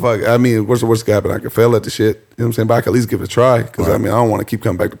 What the fuck? I mean, what's the worst that could happen? I could fail at the shit. You know what I'm saying? But I could at least give it a try. Because, I mean, I don't want to keep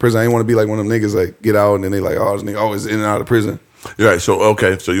coming back to prison. I ain't want to be like one of them niggas that get out and then they like, oh, this nigga always in and out of prison. You're right. So,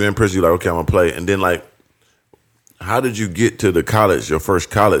 okay. So you're in prison. You're like, okay, I'm going to play. And then, like, how did you get to the college, your first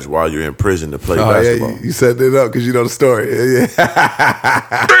college, while you're in prison to play basketball? Yeah, you set it up because you know the story.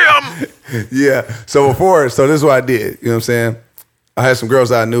 Yeah. So this is what I did. You know what I'm saying? I had some girls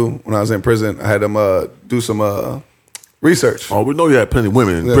that I knew when I was in prison. I had them do some research. Oh, we know you had plenty of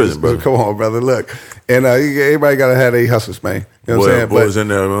women in prison, brother. Come on, brother. Look. And everybody got to have their hustles, man. You know what I'm saying? Boys in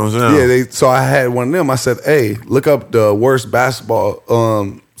there, you know what I'm saying? Yeah, so I had one of them. I said, hey, look up the worst basketball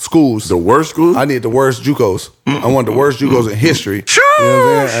schools. The worst schools? I need the worst JUCOs. I want the worst JUCOs in history. Sure. You know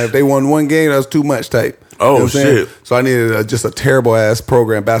what I'm saying? If they won one game, that was too much type. Oh, you know shit. So I needed just a terrible-ass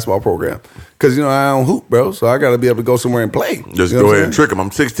basketball program. Because, I don't hoop, bro. So I got to be able to go somewhere and play. Just go ahead and trick them. I'm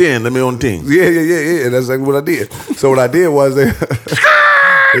 6'10". Let me on the team. Yeah. That's exactly what I did. So what I did was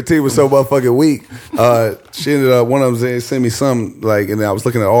the team was so motherfucking weak. She ended up, one of them sent me some, and I was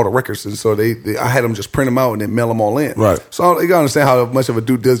looking at all the records. And so I had them just print them out and then mail them all in. Right. So you got to understand how much of a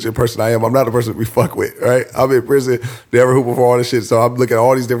due diligent person I am. I'm not a person we fuck with, right? I'm in prison, never hoop before all this shit. So I'm looking at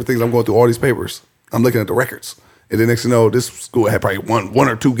all these different things. I'm going through all these papers. I'm looking at the records. And then next thing you know, this school had probably one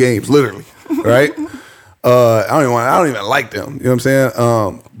or two games, literally, right? I don't even like them. You know what I'm saying?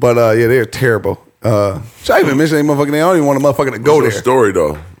 But they're terrible. Should I even mention that motherfucking name? I don't even want a motherfucker to go there. What's the story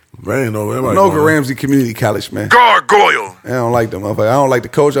though? Man, no, Noga Ramsey Community College, man. Gargoyle. I don't like them motherfuckers. I don't like the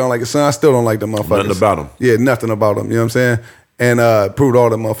coach. I don't like the son. I still don't like them motherfuckers. Nothing about them. Yeah, nothing about them. You know what I'm saying? And proved all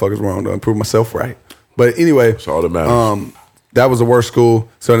them motherfuckers wrong, though, and proved myself right. But anyway, that's all that matters. That was the worst school.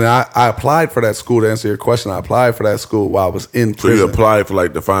 So then I applied for that school. To answer your question, I applied for that school while I was in prison. So you applied for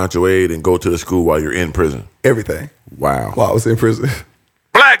the financial aid and go to the school while you're in prison? Everything. Wow. While I was in prison.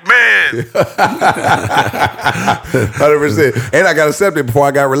 Black man! 100%. And I got accepted before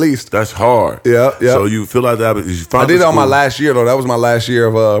I got released. That's hard. Yeah. So you feel like that. I did it on my last year, though. That was my last year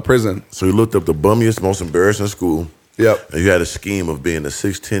of prison. So you looked up the bummiest, most embarrassing school. Yep. And you had a scheme of being a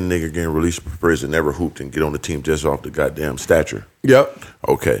 6'10" nigga getting released from prison, never hooped, and get on the team just off the goddamn stature. Yep.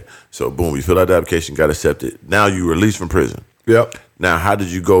 Okay. So boom, you filled out the application, got accepted. Now you released from prison. Yep. Now, how did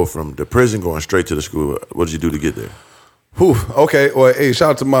you go from the prison going straight to the school? What did you do to get there? Whew, okay. Well, hey,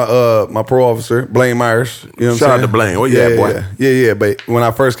 shout out to my parole officer, Blaine Myers. You know what I'm saying? Shout out to Blaine. Boy. Yeah. But when I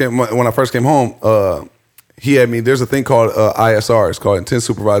first came home, he had me. There's a thing called ISR. It's called Intense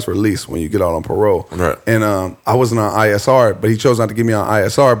Supervised Release when you get out on parole. Right. And I wasn't on ISR, but he chose not to get me on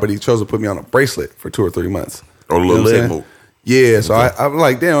ISR, but he chose to put me on a bracelet for 2 or 3 months. Or a little leg move. Yeah, so I was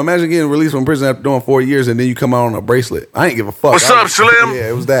like, damn, imagine getting released from prison after doing 4 years and then you come out on a bracelet. I ain't give a fuck. What's up, Slim? Yeah,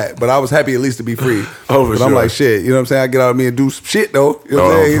 it was that. But I was happy at least to be free. Oh, for but sure. I'm like, shit, you know what I'm saying? I get out of me and do some shit, though. You know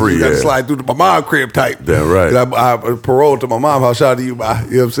what I'm saying? Free, You got to yeah. slide through my mom crib type. Damn right. I paroled to my mom house. Shout out to you, bye. You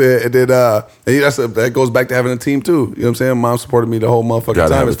know what I'm saying? And then that goes back to having a team, too. You know what I'm saying? Mom supported me the whole motherfucking Gotta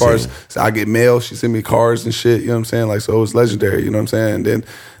time have as a far team. as I get mail. She sent me cars and shit. You know what I'm saying? Like, so it was legendary. You know what I'm saying? And then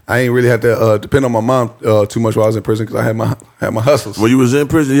I ain't really had to depend on my mom too much while I was in prison because I had my hustles. When you was in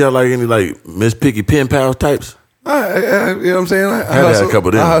prison, you had like any like Miss Piggy pen pal types? You know what I'm saying? I had a couple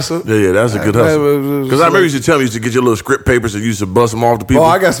of them. I hustled. Yeah, that's a good hustle. Because I remember you used to tell me you used to get your little script papers and you used to bust them off to people. Oh,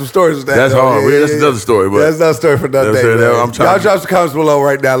 I got some stories with that. That's though. hard. That's another story. But That's another story for another day. You know what I'm saying? man. I'm trying Y'all to- drop some comments below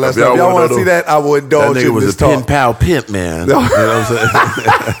right now. Let's If y'all know. If y'all wanna want to know- see that, I will that indulge nigga in was this a talk. pen pal pimp, man. You know what I'm saying?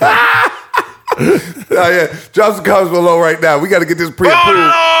 Oh, yeah. Drop some comments below right now. We got to get this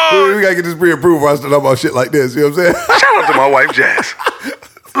pre-approved. We got to get this pre-approved before I start talking about shit like this. You know what I'm saying? Shout out to my wife, Jazz.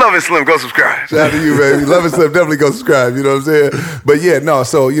 Love it, Slim. Go subscribe. Shout out to you, baby. Love and stuff. Definitely go subscribe. You know what I'm saying? But yeah, no.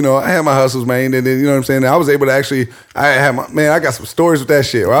 So I had my hustles, man, and then you know what I'm saying. I was able to actually. I got some stories with that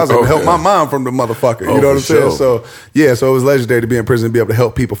shit. Where I was able to help my mom from the motherfucker. You know what I'm saying? sure. So yeah, so it was legendary to be in prison and be able to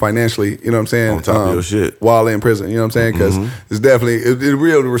help people financially. You know what I'm saying? On top of your shit. while in prison. You know what I'm saying? Because it's definitely it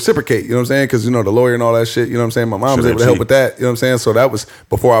real to reciprocate. You know what I'm saying? Because the lawyer and all that shit. You know what I'm saying? My mom was Shit able to ain't help cheap. with that. You know what I'm saying? So that was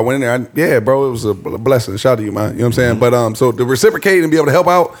before I went in there. Yeah, bro, it was a blessing. Shout out to you, man. You know what I'm saying? But so to reciprocate and be able to help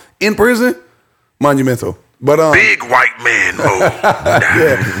out in prison, monumental. But Big white man mode.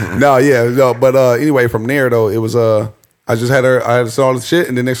 but anyway, from there though, it was I just had I had all the shit,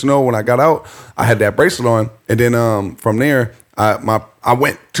 and then next thing you know, when I got out, I had that bracelet on, and then from there, I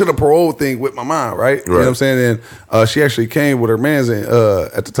went to the parole thing with my mom, right? You know what I'm saying? And she actually came with her man's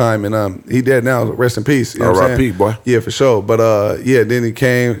at the time, and he dead now. Rest in peace. You know what I'm R.I.P., saying? boy. Yeah, for sure. But then he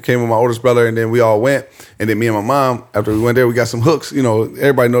came with my oldest brother, and then we all went, and then me and my mom, after we went there, we got some hooks.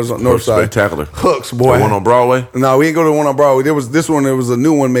 Everybody knows on North Side. Spectacular. Hooks, boy. The one on Broadway? No, we didn't go to the one on Broadway. There was this one. There was a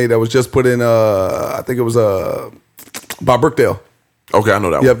new one made that was just put in. I think it was by Brookdale. Okay, I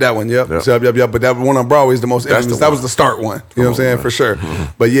know that one. Yep, that one. Yep. But that one on Broadway is the most That's infamous. the That one. was the start one. You know what I'm saying? For sure.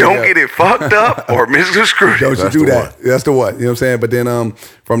 But yeah, Don't get it fucked up or misconstrued. Don't you That's do the that? one. That's the one. You know what I'm saying? But then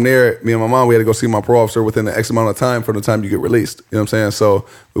from there, me and my mom, we had to go see my parole officer within the X amount of time from the time you get released. You know what I'm saying? So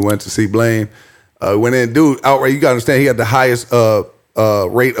we went to see Blaine. Went in, dude, outright, you got to understand, he had the highest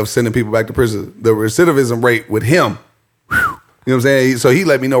rate of sending people back to prison. The recidivism rate with him, whew, you know what I'm saying? So he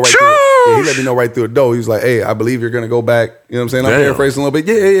let me know right through. Yeah, he let me know right through the door. He was like, "Hey, I believe you're gonna go back." You know what I'm saying? I'm Damn. paraphrasing a little bit.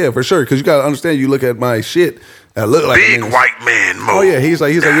 Yeah, for sure. Because you gotta understand. You look at my shit. I look like Big a nigga. white man mode. Oh yeah, he's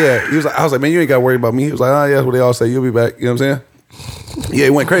like, yeah. He was like, I was like, man, you ain't gotta worry about me. He was like, oh yeah, that's what they all say. You'll be back. You know what I'm saying? Yeah, he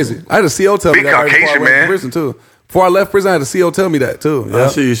went crazy. I had a CO tell me Big that right before I Caucasian went to man. prison too. Before I left prison, I had a CO tell me that too. I'll Yeah.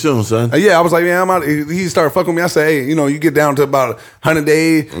 see you soon, son. Yeah, I was like, man, I'm out. He started fucking with me. I said, hey, you get down to about 100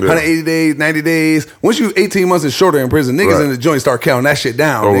 days, 180 days, 90 days. Once you 18 months and shorter in prison, niggas Right. in the joint start counting that shit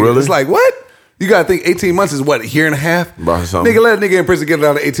down. Oh, nigga. really? It's like, what? You gotta think 18 months is what, a year and a half? About something. Nigga, let a nigga in prison get it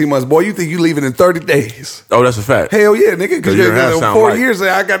out of 18 months. Boy, you think you leaving in 30 days. Oh, that's a fact. Hell yeah, nigga. Because A year and a half sound 4 light. years,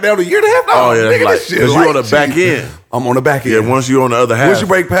 I got down to a year and a half. No, Oh, yeah, that's nigga, light. this shit 'Cause you light, on the back G. end. I'm on the back end. Yeah, once you on the other half. Once you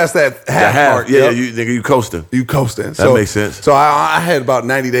break past that the half, half. mark, Yeah, yep, you coasting. you coasting. That makes sense. So I had about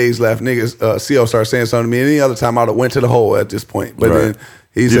 90 days left. Niggas, CO started saying something to me. Any other time, I would have went to the hole at this point. But Right. then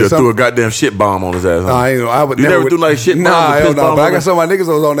he You said just threw a something. goddamn shit bomb on his ass. Huh? I would You never do like shit bombs Nah, or hell piss no. bombs But I on got it? some of my niggas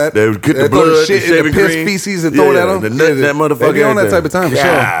that was on that. They would get the They throw blood, shit the in the shaving piss cream. feces and throw it Yeah, at them. the nut in that motherfucker, They be on that everything. type of time for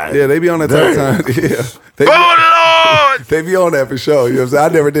God. sure. Yeah, they be on that type of time. Yeah. They be, Oh, Lord! they be on that for sure. You know what I'm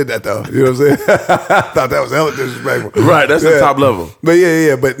saying? I never did that though. You know what I'm saying? I thought that was hella disrespectful. Right, that's the Yeah. top level. But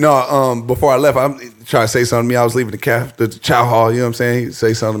yeah. But no, before I left, I'm trying to say something to me. I was leaving the chow hall, you know what I'm saying? He'd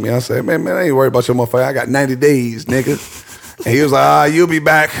say something to me. I said, man, I ain't worried about your motherfucker. I got 90 days, nigga. And he was like, you'll be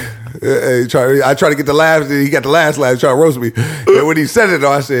back. I tried to get the laughs. He got the last laugh, trying to roast me. And when he said it,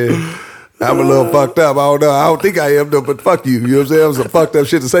 though, I said, I'm a little fucked up. I don't know. I don't think I am, though, but fuck you. You know what I'm saying? It was some fucked up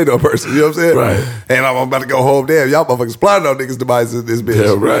shit to say to a person. You know what I'm saying? Right. And I'm about to go home. Damn, y'all motherfuckers plotting on niggas' demise in this bitch.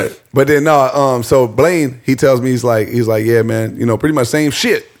 Yeah, right. But then, so Blaine, he tells me, he's like, yeah, man, pretty much same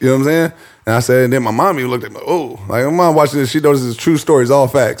shit. You know what I'm saying? And I said, and then my mom even looked at me, oh, like my mom watching this, she knows this is true stories, all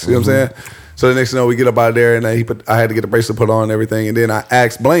facts. You know what I'm saying? So the next thing you know, we get up out of there, and I had to get the bracelet put on and everything. And then I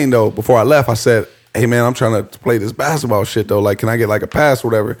asked Blaine, though, before I left, I said, hey, man, I'm trying to play this basketball shit, though. Like, can I get like a pass or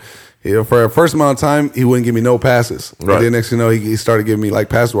whatever? For the first amount of time, he wouldn't give me no passes. Right. And then next thing you know, he started giving me like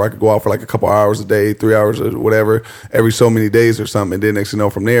passes where I could go out for like a couple hours a day, 3 hours or whatever, every so many days or something. And then next thing you know,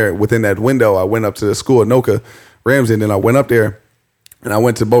 from there, within that window, I went up to the school at Noka Ramsey, and then I went up there. And I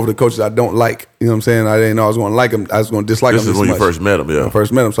went to both of the coaches I don't like. You know what I'm saying? I didn't know I was going to like him. I was going to dislike him. This is when you first met him, yeah. When I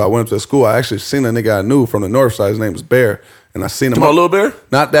first met him. So I went up to the school. I actually seen a nigga I knew from the north side. His name was Bear. And I seen him. Come on, Little Bear?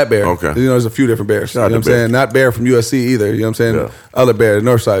 Not that Bear. Okay. You know, there's a few different Bears. Shout out you know what to I'm saying? Not Bear from USC either. You know what I'm saying? Yeah. Other Bear, the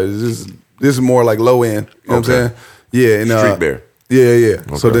north side. This is more like low end. You know what I'm Okay. saying? Yeah. And, Street Bear.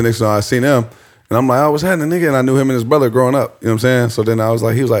 Yeah. So Okay. then next time I seen him. And I'm like, I was having a nigga, and I knew him and his brother growing up. You know what I'm saying? So then I was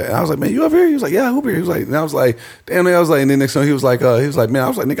like, man, you up here? He was like, yeah, who here? He was like, and I was like, damn, nigga. I was like, and then next time he was like, man, I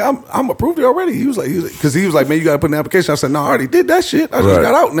was like, nigga, I'm approved here already. He was like, because he was like, man, you got to put in the application. I said, no, I already did that shit. I just Right.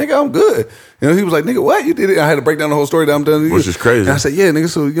 got out, nigga. I'm good. You know, he was like, nigga, what? You did it? I had to break down the whole story that I'm done. Which is crazy. And I said, yeah, nigga.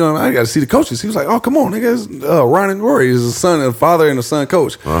 So you know, I got to see the coaches. He was like, oh, come on, nigga. It's, Ryan and Rory is a son, a father, and a son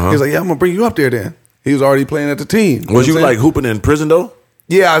coach. He was like, yeah, I'm gonna bring you up there. Then he was already playing at the team. Was you know what I'm like hooping in prison though?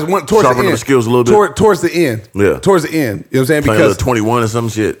 Yeah, I went towards Sharpen the end. them skills a little bit? Towards the end. Yeah. Towards the end. You know what I'm saying? Playing Because 21 or some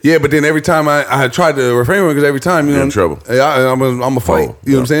shit. yeah, but then every time I had tried to refrain from it because every time, you You're know, in trouble. I'm a fight. Oh,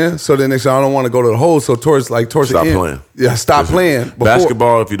 you know what I'm saying? So then next time I don't want to go to the hole. So towards Stop the end. playing. Yeah, stop playing. Before.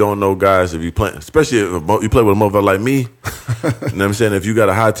 Basketball, if you don't know, guys, if you play, especially if you play with a motherfucker like me, you know what I'm saying? If you got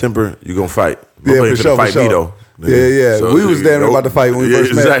a high temper, you're going to fight. Yeah, for sure. Fight me, though. Yeah. So, we was damn near about to fight when we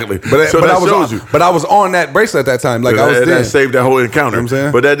first met. Exactly. But So that shows you. But I was on that bracelet at that time. Like I was that there. saved that whole encounter. You know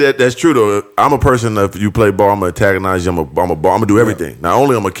what I'm saying? But that's true though. I'm a person that if you play ball, I'm gonna antagonize you. I'm gonna do everything. Not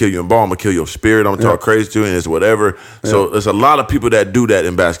only I'm gonna kill you in ball, I'm gonna kill your spirit. I'm gonna talk crazy to you and it's whatever. So there's a lot of people that do that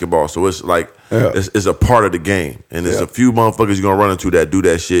in basketball. So it's like it's a part of the game. And there's a few motherfuckers you're gonna run into that do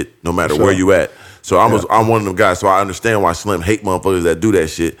that shit no matter where you at. So I'm one of them guys. So I understand why Slim hate motherfuckers that do that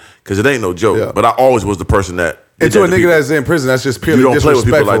shit because it ain't no joke. Yeah. But I always was the person that. And to a nigga that's in prison, that's just purely You don't play with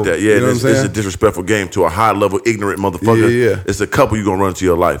disrespectful. people like that. Yeah, you know it's a disrespectful game to a high level ignorant motherfucker. Yeah. It's a couple you gonna run into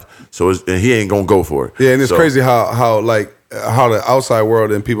your life. So and he ain't gonna go for it. Yeah, and it's So, crazy how the outside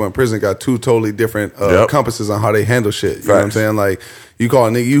world and people in prison got two totally different compasses on how they handle shit. You know what I'm saying? Like you call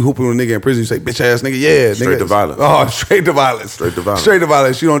a nigga, you hooping with a nigga in prison, you say bitch ass nigga, yeah, Straight nigga. to violence. Oh, straight to violence. Straight to violence. Straight to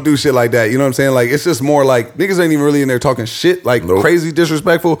violence. You don't do shit like that. You know what I'm saying? Like it's just more like niggas ain't even really in there talking shit, like crazy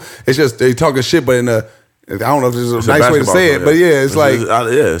disrespectful. It's just they talking shit, but in a I don't know if there's a nice way to say it, but yeah, it's like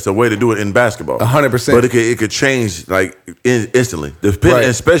it's a way to do it in basketball. 100%. But it could change like instantly, depending,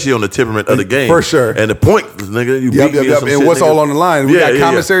 especially on the temperament of the game For sure. and the point, nigga. You beat me or some And shit, what's nigga. all on the line? We got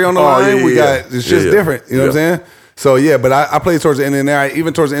commissary on the line. We got it's just different. You know what I'm saying? So yeah, but I played towards the end in there.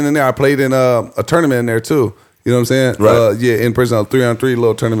 Even towards the end in there, I played in a tournament in there too. You know what I'm saying? Right. Yeah, in prison, a 3-on-3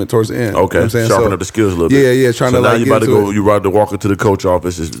 little tournament towards the end. Okay, you know what I'm saying? sharpen up the skills a little bit. Yeah, trying to now like you get about to into go. it. You about to walk into the coach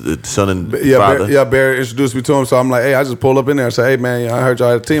office. His son and father. Bear introduced me to him, so I'm like, hey, I just pulled up in there and said, hey man, I heard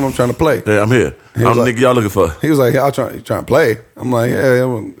y'all had a team. I'm trying to play. Hey, I'm here. He I'm was the like- nigga y'all looking for. He was like, you trying to play? I'm like, yeah.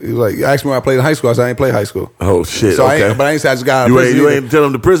 He was like, you asked me where I played in high school. I said, I ain't play high school. Oh shit. So okay. but I ain't say I just got out of You prison ain't either. tell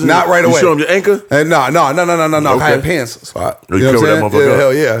him the prison. Not right away. You show him your anchor. And no. Okay. I had pants. So I, You know what covered I'm that saying? motherfucker up.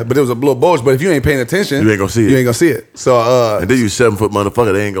 Hell yeah. But it was a little bulge. But if you ain't paying attention, You ain't gonna see it. You ain't gonna see it. So And then you 7-foot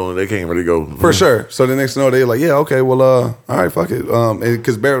motherfucker. They can't really go. for sure. So the next thing you know, they were like, yeah, okay, well, all right, fuck it.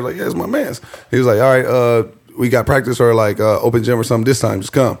 Because Barry was like, yeah, it's my man's. He was like, all right, we got practice or like open gym or something this time.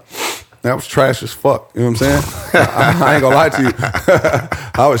 Just come. That was trash as fuck. You know what I'm saying? I ain't gonna lie to you.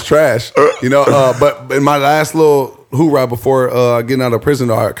 I was trash. You know, but in my last little hoorah before getting out of prison,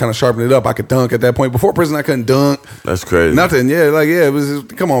 I kind of sharpened it up. I could dunk at that point. Before prison, I couldn't dunk. That's crazy. Nothing. Yeah, it was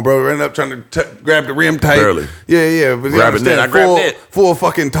just, come on, bro. Ran up trying to grab the rim tight. Barely. Yeah. But Grab it net. I grabbed it. Full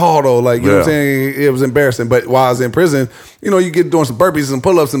fucking tall though. Like, you know what I'm Yeah. saying? It was embarrassing. But while I was in prison, you know, you get doing some burpees, some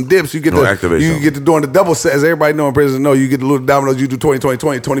pull-ups, some dips. You get No to activation. you get to doing the double set. As everybody know in prison, you get the little dominoes. You do 20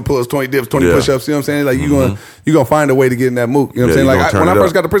 pull-ups, 20 dips, 20 Yeah. push-ups. You know what I'm saying? Like you gonna find a way to get in that mook. You know what I'm Yeah, saying? you Like gonna when I turn it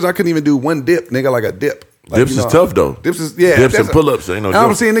first up. got to prison, I couldn't even do one dip, nigga, like a dip. Like, Dips is tough though. Dips is Dips and pull-ups ain't no I'm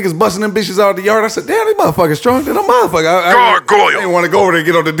joke. seeing niggas busting them bitches out of the yard. I said, damn, these motherfuckers strong than a motherfucker. I Gargoyle. didn't want to go over there and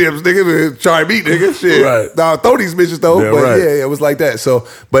get on the dips, nigga, and try and beat nigga. Shit. Right. Nah, throw these bitches though. Yeah, but right. yeah, it was like that. So,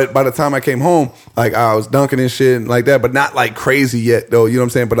 but by the time I came home, like I was dunking and shit and like that, but not like crazy yet though. You know what I'm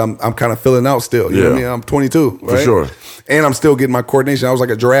saying? But I'm kind of filling out still. You know what I Yeah. mean? I'm 22, right? sure. And I'm still getting my coordination. I was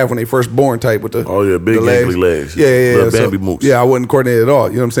like a giraffe when they first born type with the Big the gangly legs. Yeah. Little So, Bambi mooks. yeah, I wasn't coordinated at all.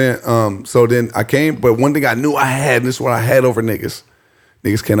 You know what I'm saying? So then I came, but one thing I knew I had, and this is what I had over niggas.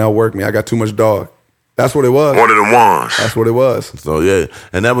 Niggas can't outwork me. I got too much dog. That's what it was. One of them ones. That's what it was. So yeah,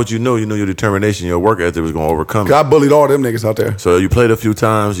 and that what you know your determination, your work ethic was gonna overcome it. I bullied all them niggas out there. So you played a few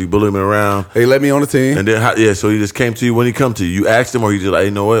times, you bullied him around, They let me on the team. and then so he just came to you. When he come to you, you asked him, or you just like,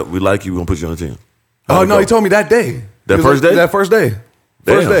 you know what, we like you, we're gonna put you on the team. Oh How'd it no, go? he told me that day. That He was first like, day? That first day.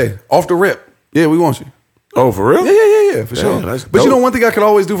 First day, off the rip. Yeah, we want you. Oh, for real? Yeah, for sure. That's But you dope. know, one thing I could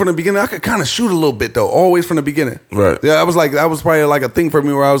always do from the beginning, I could kind of shoot a little bit though, always from the beginning. Right. Yeah, that was probably like a thing for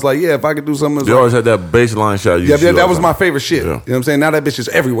me where I was like, yeah, if I could do something. You always had that baseline shot. Yeah, that was my favorite shit. Yeah. You know what I'm saying? Now that bitch is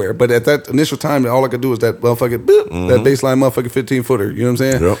everywhere. But at that initial time, all I could do was that motherfucking boop, that baseline motherfucking 15-footer. You know what I'm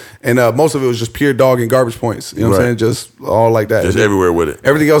saying? Yep. And most of it was just pure dog and garbage points. You know what I'm Right. saying? Just all like that. Just everywhere with it.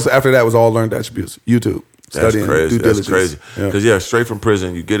 Everything else after that was all learned attributes. YouTube. That's Studying, crazy. due That's diligence. crazy. Because straight from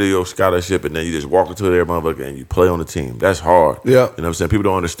prison, you get your scholarship, and then you just walk into their motherfucker and you play on the team. That's hard. Yeah. You know what I'm saying? People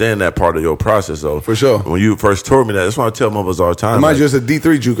don't understand that part of your process, though. For sure. When you first told me that, that's why I tell motherfuckers all the time. Mind you, it's a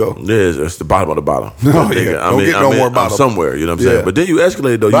D3 JUCO. Yeah, it's the bottom of the bottom. No, yeah. Don't get no more bottom. I'm somewhere, you know what I'm Yeah. saying? But then you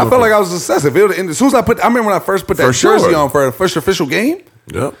escalated, though. But I felt like I was excessive. As soon as I remember when I first put that For sure. jersey on for the first official game,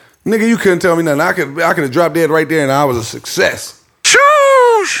 Yep. nigga, you couldn't tell me nothing. I could have dropped dead right there and I was a success.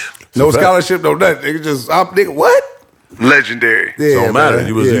 Shoosh. No fact. scholarship, no nothing. Nigga, what? Legendary. Yeah, Don't matter. man.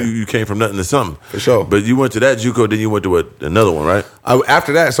 You came from nothing to something. For sure. But you went to that JUCO, then you went to another one, right?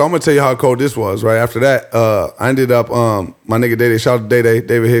 After that, so I'm gonna tell you how cold this was. Right after that, I ended up my nigga Day Day. Shout out to Day Day,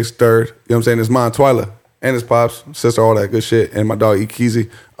 David Hicks III. You know what I'm saying? His mom Twyla and his pops, sister, all that good shit, and my dog Ekeezy.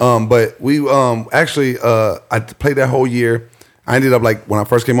 But we actually I played that whole year. I ended up like when I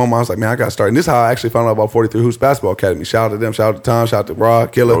first came home, I was like, man, I got to start. And this is how I actually found out about 43 Hoops Basketball Academy. Shout out to them. Shout out to Tom. Shout out to Raw,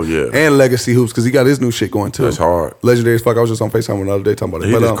 Killer, Oh, yeah. and Legacy Hoops because he got his new shit going too. That's hard. Legendary as fuck. I was just on FaceTime with him the other day talking about it.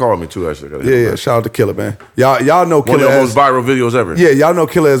 He But, just called me, too, actually. Yeah. Shout out to Killer, man. Y'all know One Killer of the as most viral videos ever. yeah, y'all know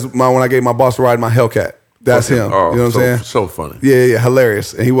Killer as when I gave my boss a ride in my Hellcat. That's Okay. him. Oh, you know what I'm saying? So funny. Yeah,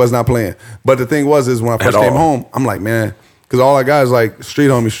 hilarious. And he was not playing. But the thing was, is when I first At came all. home, I'm like, man, because all I got is like street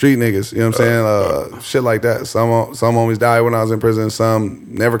homies, street niggas. You know what I'm saying? Shit like that. Some homies died when I was in prison. Some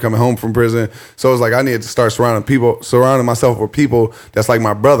never coming home from prison. So it's like I needed to start surrounding myself with people that's like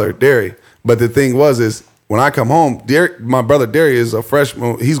my brother, Derry. But the thing is when I come home, my brother Derry is a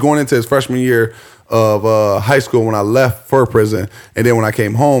freshman. He's going into his freshman year of high school when I left for prison. And then when I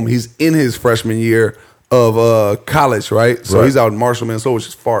came home, he's in his freshman year of college, right? So Right. he's out in Marshall, Minnesota, which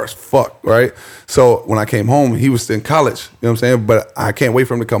is far as fuck, right? So when I came home, he was in college, you know what I'm saying? But I can't wait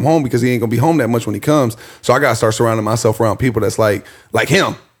for him to come home because he ain't gonna be home that much when he comes. So I gotta start surrounding myself around people that's like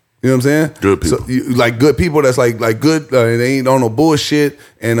him. You know what I'm saying? Good people. So, like good people that's like good, they ain't on no bullshit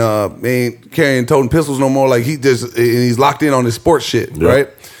and they ain't carrying toting pistols no more. Like he's locked in on his sports shit, Yeah. right?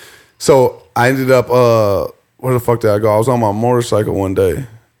 So I ended up, where the fuck did I go? I was on my motorcycle one day.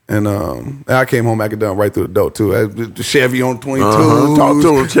 And I came home academic right through the door too. I had the Chevy on 22, Talk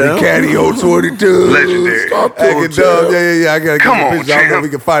to him, the champ. Caddy on 22. Legendary. Talk to him, Academic, champ. yeah. I gotta Come get on, the picture. I don't know if champ. we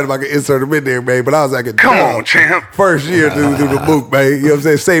can find him. I can insert him in there, man. But I was academic. Come on, champ. First year through the book, man. You know what I'm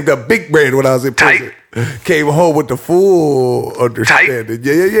saying? Saved up big bread when I was in prison. Came home with the full understanding.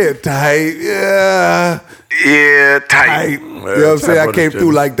 Yeah. Tight. Yeah. Yeah, tight. Tight. You know what I'm saying? I came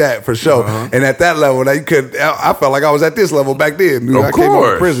through like that for sure. And at that level, I felt like I was at this level back then. You know, Of I came out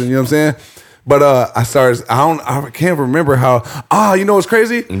course. of prison, you know what I'm saying? But I can't remember how, you know what's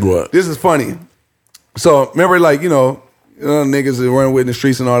crazy? What? This is funny. So remember, like, niggas that run with in the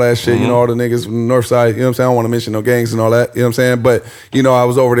streets and all that shit, all the niggas from the north side, you know what I'm saying? I don't want to mention no gangs and all that, you know what I'm saying? But, I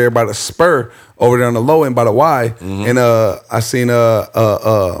was over there by the Spur, over there on the low end by the Y, and I seen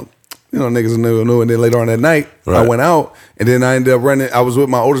niggas knew, and then later on that night, I Right. went out, and then I ended up running. I was with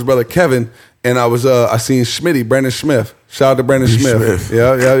my oldest brother Kevin, and I seen Schmitty, Brandon Smith. Shout out to Brandon Smith.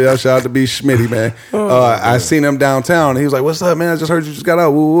 Yeah. Shout out to B Schmitty, man. I seen him downtown. He was like, "What's up, man? I just heard you just got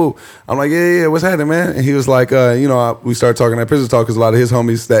out. Woo woo." I'm like, "Yeah. What's happening, man?" And he was like, we started talking at prison talk because a lot of his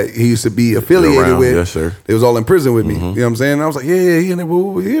homies that he used to be affiliated Around, with, yes, sir. they was all in prison with me. You know what I'm saying? And I was like, "Yeah, he in there. Woo,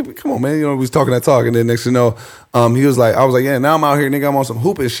 woo. Yeah, come on, man." We was talking that talk, and then next thing you know, he was like, I was like, "Yeah, now I'm out here, nigga. I'm on some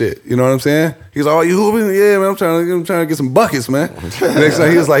hooping shit." You know what I'm saying? He's like, "Oh, you hooping? Yeah, man. I'm trying to get some buckets, man." Next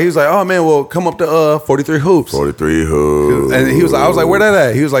time he was like, "Oh man, well, come up to 43 Hoops." 43 Hoops. And he was like, I was like, "Where that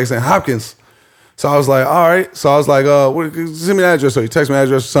at?" He was like, "St. Hopkins." So I was like, "All right." So I was like, send me the address. So he texted me the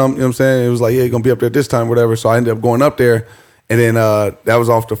address or something, you know what I'm saying? It was like, "Yeah, you're going to be up there this time," whatever. So I ended up going up there. And then that was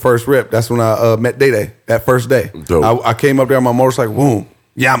off the first rip. That's when I met Day Day, that first day. Dope. I came up there on my motorcycle, boom.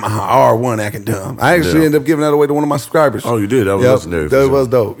 Yamaha R1 acting dumb. I actually ended up giving that away to one of my subscribers. Oh, you did? That was legendary for That sure. was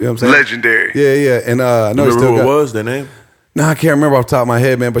dope. You know what I'm saying? Legendary. Yeah. And I know You he remember still who got, it was, their name? No, I can't remember off the top of my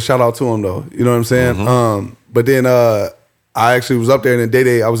head, man, but shout out to him, though. You know what I'm saying? But then I actually was up there, and then Day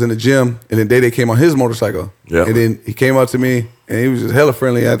Day, I was in the gym, and then Day Day came on his motorcycle. Yeah. And then he came up to me, and he was just hella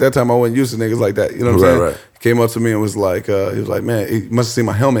friendly. At that time, I wasn't used to niggas like that. You know what I'm saying? Right. He came up to me and was like, he was like, man, he must have seen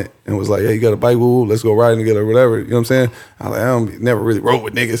my helmet and was like, hey, you got a bike, woo, let's go riding together or whatever. You know what I'm saying? I was like, I don't never really rode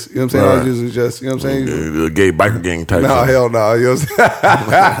with niggas. You know what I'm saying? I was usually just, you know what I'm saying? The gay biker gang type. No, hell no. You know what I'm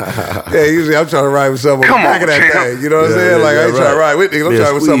saying? Yeah, usually I'm trying to ride with something on the back of that thing. You know what I'm saying? Like, I ain't trying to ride with niggas. I'm trying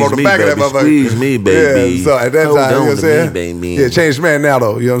to with something on the back of that motherfucker. Squeeze me, baby. Yeah, so at that time, you know what I'm saying? baby. Yeah, changed man now,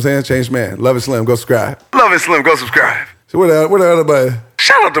 though. You know what I'm saying? Changed man. Love it, Slim. Go subscribe. Love it, Slim. Go subscribe. So where the other buddy?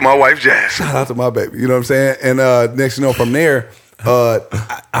 Shout out to my wife, Jazz. Shout out to my baby. You know what I'm saying? And next, you know, from there,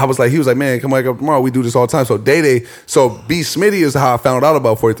 I was like, he was like, man, come back up tomorrow. We do this all the time. So Day, so B Smitty is how I found out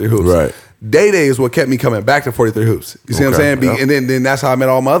about 43 Hoops. Right. Day is what kept me coming back to 43 Hoops. You see what I'm saying? Yep. And then that's how I met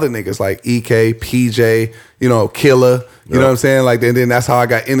all my other niggas like EK, PJ, you know, Killer. You know what I'm saying? Like, and then that's how I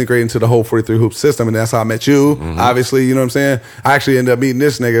got integrated into the whole 43 Hoops system. And that's how I met you, obviously. You know what I'm saying? I actually ended up meeting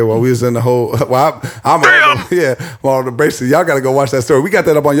this nigga while we was in the whole, well, I'm on the bracelet. Y'all got to go watch that story. We got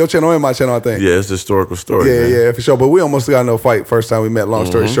that up on your channel and my channel, I think. Yeah, it's a historical story. Yeah, man. yeah, for sure. But we almost got into a fight first time we met. Long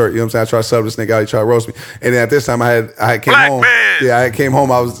story short, you know what I'm saying? I tried to sub this nigga out. He tried to roast me. And then at this time, I came Black home. man. Yeah, I came home.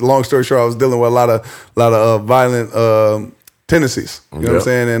 Long story short, I was dealing with a lot of violent tendencies. You know what I'm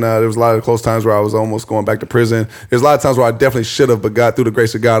saying? And there was a lot of close times where I was almost going back to prison. There's a lot of times where I definitely should have, but God, through the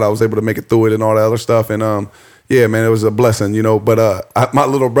grace of God, I was able to make it through it and all that other stuff. And yeah, man, it was a blessing, you know. But my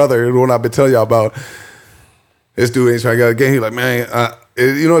little brother, the one I've been telling y'all about, this dude ain't trying to get a game. He like, man,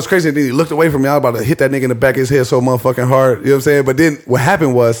 you know, it's crazy. And then he looked away from me. I was about to hit that nigga in the back of his head so motherfucking hard. You know what I'm saying? But then what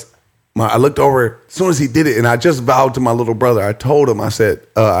happened was, I looked over as soon as he did it, and I just vowed to my little brother. I told him, I said,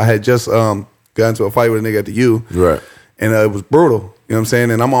 I had just got into a fight with a nigga at the U. Right. And it was brutal. You know what I'm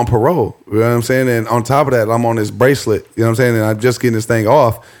saying? And I'm on parole. You know what I'm saying? And on top of that, I'm on this bracelet. You know what I'm saying? And I'm just getting this thing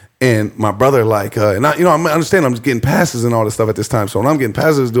off. And my brother, like, and I, you know, I understand I'm just getting passes and all this stuff at this time. So when I'm getting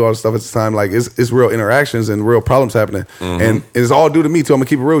passes to do all this stuff at this time, like, it's real interactions and real problems happening. And it's all due to me, too. I'm going to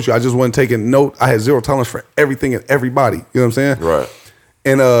keep it real with you. I just wasn't taking note. I had zero tolerance for everything and everybody. You know what I'm saying? Right.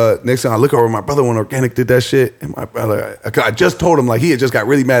 And next time I look over, my brother when Organic did that shit, and my brother, I just told him, like, he had just got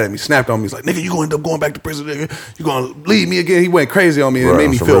really mad at me, snapped on me. He's like, nigga, you gonna end up going back to prison, nigga. You gonna leave me again. He went crazy on me, and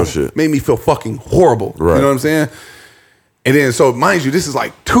it made me feel fucking horrible. Right. You know what I'm saying? And then, so mind you, this is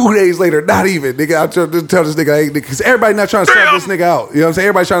like 2 days later, not even, nigga. I tell this nigga, hey, because everybody not trying to sub this nigga out. You know what I'm saying?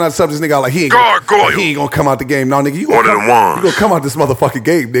 Everybody trying not to sub this nigga out like he ain't gonna come out the game. No, nigga, you gonna come out this motherfucking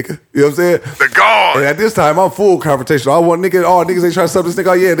game, nigga. You know what I'm saying? The guard. And at this time, I'm full confrontational. I want niggas ain't trying to sub this nigga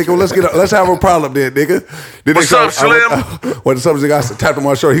out. Yeah, nigga, well, let's have a problem then, nigga. Then What's up, Slim? When the sub nigga, I tapped him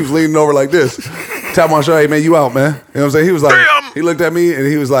on my shoulder. He was leaning over like this. Tapped my shoulder, hey man, you out, man. You know what I'm saying? He was like, he looked at me and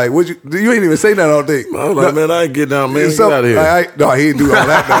he was like, you ain't even say nothing, I don't think. I was like, man, I ain't getting down, man. Get out of here. No, he didn't do all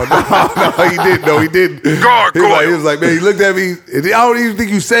that. No, he didn't. No, he didn't. He was like, man, he looked at me. I don't even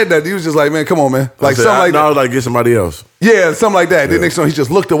think you said that. He was just like, man, come on, man. Like something like that. I was like, get somebody else. Yeah, something like that. Then next time he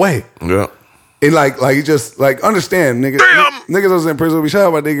just looked away. Yeah. And like he just like understand, niggas. Niggas was in prison. We shout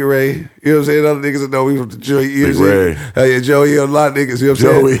out my nigga Ray. You know what I'm saying? Other niggas that know we from the Joey. You know what I'm saying? Yeah, Joey. A lot of niggas. You know what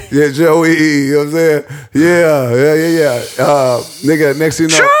I'm saying? Yeah, Joey. You know what I'm saying? Yeah. Nigga, next thing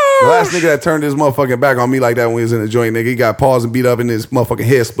you know, the last nigga that turned his motherfucking back on me like that when he was in the joint, nigga, he got paused and beat up and his motherfucking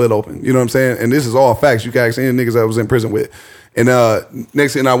head split open. You know what I'm saying? And this is all facts. You can ask any niggas that I was in prison with. And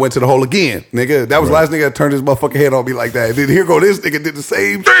next thing I went to the hole again, nigga. That was the last nigga that turned his motherfucking head on me like that. And then here go this nigga did the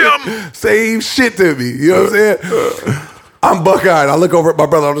same shit to me. You know what I'm saying? I'm buck-eyed. I look over at my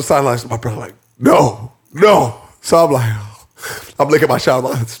brother on the sidelines. My brother like, no. So I'm like, I'm looking at my shot.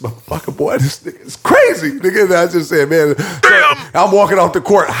 I'm like, this motherfucker, boy, this nigga is crazy. Nigga, and I just said, man, I'm walking off the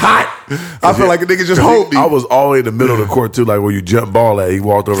court hot. I feel like a nigga just hold me. I was always in the middle of the court, too, like where you jump ball at. He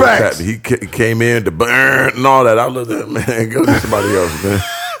walked over and tapped me. He came in to burn and all that. I looked at him, man, go to somebody else, man.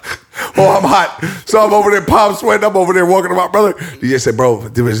 Oh, I'm hot. So I'm over there, palm sweating. I'm over there walking to my brother. DJ said, bro,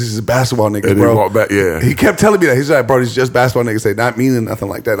 this is a basketball nigga, and bro. He walked back, yeah. He kept telling me that. He's like, bro, this is just basketball nigga. Say, not meaning nothing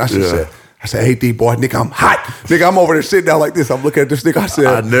like that. And I said, hey, D boy, nigga, I'm hot. Nigga, I'm over there sitting down like this. I'm looking at this nigga. I said,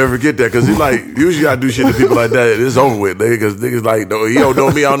 I never get that because he like, usually I do shit to people like that. It's over with, nigga, because niggas like, no, he don't know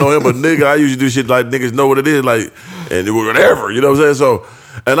me, I don't know him, but nigga, I usually do shit like niggas know what it is, like, and whatever, you know what I'm saying? So,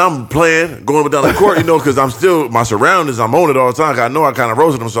 and I'm playing, going down the court, you know, because I'm still, my surroundings, I'm on it all the time. I know I kind of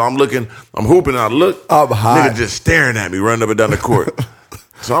roasted them, so I'm looking, I'm hooping, and I look, I'm hot. Nigga just staring at me, running up and down the court.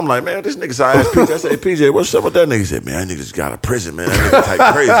 So I'm like, man, this nigga, so I asked PJ, I said, hey, PJ, what's up with that nigga? He said, man, that nigga just got out of prison, man. That nigga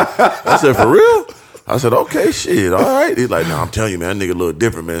type crazy. I said, for real? I said, okay, shit, all right. He's like, no, I'm telling you, man, that nigga a little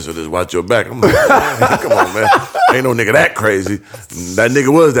different, man, so just watch your back. I'm like, man, come on, man. Ain't no nigga that crazy. That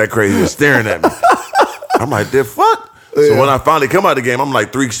nigga was that crazy, just staring at me. I'm like, the fuck? So when I finally come out of the game, I'm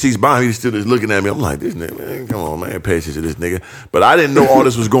like 3 seats behind. He's still just looking at me. I'm like, this nigga, man, come on, man, pay attention to this nigga. But I didn't know all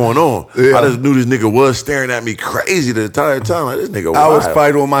this was going on. Yeah. I just knew this nigga was staring at me crazy the entire time. Like, this nigga I was wild.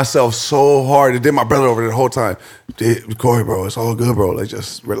 fighting with myself so hard. And then my brother over there the whole time. Corey, bro, it's all good, bro. Like,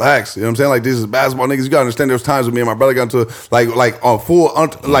 just relax. You know what I'm saying? Like, this is basketball, niggas. You gotta understand there's times with me and my brother got into like on full,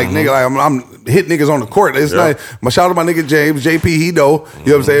 nigga, like I'm hit niggas on the court. It's not, my shout out to my nigga James, JP, he know. You know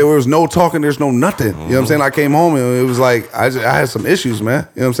what I'm saying? There was no talking, there's no nothing. You know what I'm saying? I came home and it was like, I had some issues, man.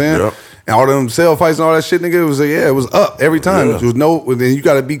 You know what I'm saying? Yep. And all them cell fights and all that shit, nigga, it was like, it was up every time. Yeah. There was no, then you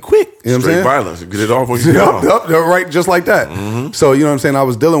gotta be quick. You know what I'm Straight saying? violence. Get it off when you get off. Yep, right, just like that. So, you know what I'm saying? I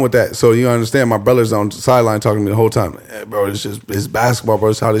was dealing with that. So, you understand, my brother's on the sideline talking to me the whole time. Hey, bro, it's basketball, bro.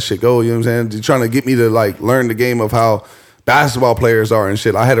 It's how this shit go. You know what I'm saying? They're trying to get me to, like, learn the game of how basketball players are and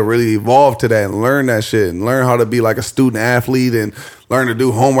shit. I had to really evolve to that and learn that shit and learn how to be like a student athlete and learn to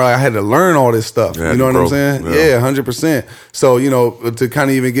do homework. I had to learn all this stuff. Yeah, you know what bro. I'm saying? Yeah. 100%. So, you know, to kind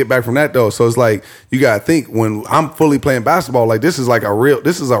of even get back from that though. So it's like, you got to think when I'm fully playing basketball, like this is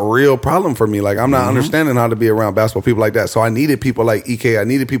a real problem for me. Like I'm not understanding how to be around basketball people like that. So I needed people like EK. I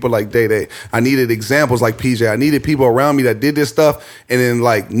needed people like Day Day. I needed examples like PJ. I needed people around me that did this stuff and then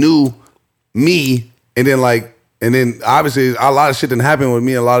like knew me and then obviously a lot of shit didn't happen with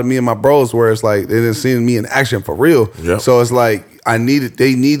me. A lot of me and my bros where it's like they didn't see me in action for real. Yep. So it's like they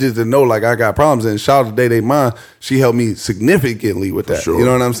needed to know like I got problems. And shout out to Day Day Mom, she helped me significantly with that. Sure. You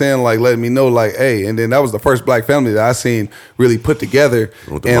know what I'm saying? Like letting me know like, hey, and then that was the first black family that I seen really put together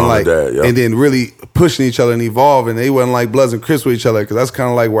With the and mom like and dad, yep. and then really pushing each other and evolve. And they wasn't like Bloods and Crips with each other because that's kind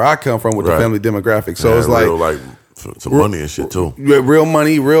of like where I come from with the Right. family demographic. So Yeah, it's like. real, some money and shit too. Real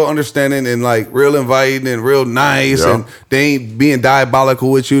money, real understanding, and like real inviting and real nice, Yeah. and they ain't being diabolical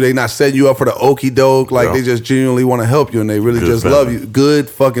with you. They not setting you up for the okie doke. Like Yeah. they just genuinely want to help you, and they really Good just family. love you. Good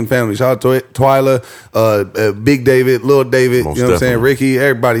fucking family. Shout out to Twyla, Big David, Lil David. Most you know what I'm saying? definitely. Ricky,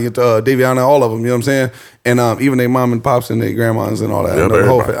 everybody, Daviana, all of them. You know what I'm saying? And even their mom and pops and their grandmas and all that. Yeah, And the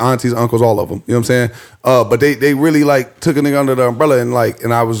whole everybody. aunties, uncles, all of them. You know what I'm saying? But they really like took a nigga under the umbrella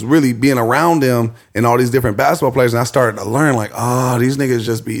and I was really being around them and all these different basketball players, and I started to learn like, these niggas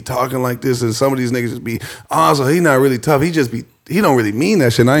just be talking like this, and some of these niggas just be, so he not really tough. He don't really mean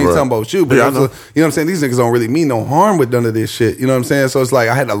that shit. And I ain't Right. talking about you, but Yeah, I you know know. what I'm saying? These niggas don't really mean no harm with none of this shit. You know what I'm saying? So it's like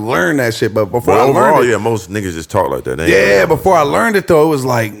I had to learn that shit. But before But I learned overall, it, yeah, most niggas just talk like that. They ain't yeah, really- before I learned it though, it was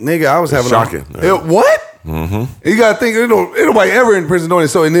like, nigga, I was having shocking. What? Mm-hmm. You gotta think, ain't nobody ever in prison doing it.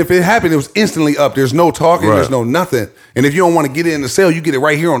 So, and if it happened, it was instantly up. There's no talking, Right. there's no nothing. And if you don't want to get it in the cell, you get it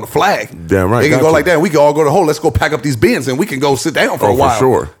right here on the flag. Damn right, They can got go to. like that. We can all go to the hole. Let's go pack up these bins and we can go sit down for Oh, a for while.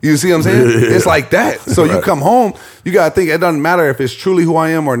 sure. You see what I'm saying? Yeah. It's like that. So you Right. come home, you gotta think it doesn't matter if it's truly who I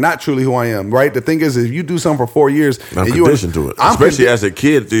am or not truly who I am. Right? The thing is, if you do something for 4 years, I'm and conditioned to it, I'm especially condi- as a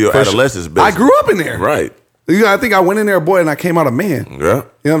kid through your for sure. adolescence. I grew up in there. Right. You know, I think I went in there a boy and I came out a man. Yeah. You know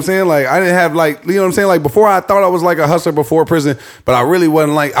what I'm saying? Like I didn't have like, you know what I'm saying? Like before I thought I was like a hustler before prison, but I really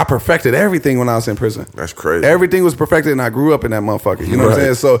wasn't like, I perfected everything when I was in prison. That's crazy. Everything was perfected and I grew up in that motherfucker. You know what I'm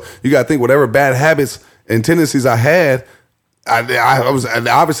Right. saying? So you got to think whatever bad habits and tendencies I had, I was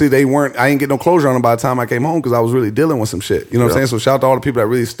obviously they weren't. I didn't get no closure on them by the time I came home because I was really dealing with some shit. You know what I'm Yeah. saying? So shout out to all the people that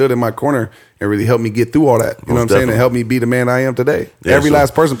really stood in my corner and really helped me get through all that. You know what I'm saying? definitely. And helped me be the man I am today. Yeah, Every so-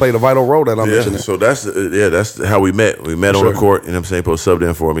 last person played a vital role that I'm Yeah, mentioning. so that's how we met. We met on Sure. the court, you know what I'm saying? Post subbed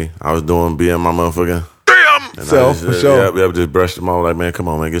in for me. I was being my motherfucking. And So, I just, for sure. Yeah, I just brushed them off like, man, come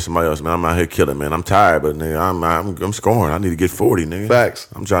on, man, get somebody else, man. I'm out here killing, man. I'm tired, but nigga, I'm scoring. I need to get 40, nigga. Facts.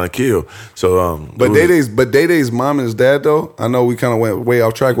 I'm trying to kill. So, But it was- Day Day's mom and his dad though, I know we kind of went way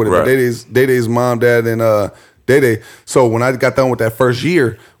off track with it. Right. But Day Day's mom, dad, and Day Day. So when I got done with that first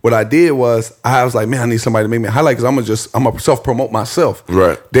year, what I did was I was like, man, I need somebody to make me a highlight because I'm gonna self promote myself.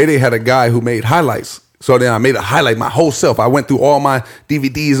 Right. Day Day had a guy who made highlights. So then I made a highlight my whole self. I went through all my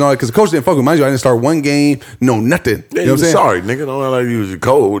DVDs and all that because the coach didn't fuck with me. Mind you, I didn't start one game, no nothing. Yeah, you know what I'm saying? sorry, nigga. Don't act like you was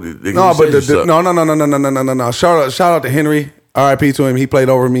cold. Nigga, No, you but said you suck. no. Shout out to Henry. R.I.P. to him. He played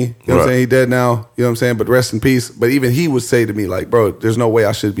over me. You know what I'm Right. saying? He dead now. You know what I'm saying? But rest in peace. But even he would say to me, like, bro, there's no way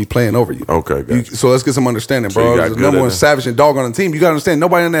I should be playing over you. Okay, gotcha. So let's get some understanding, So bro. you got There's good number at one it. savage and dog on the team. You got to understand,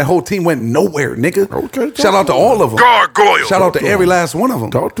 nobody on that whole team went nowhere, nigga. Okay, Shout out to all of them. Gargoyle. Shout out to every last one of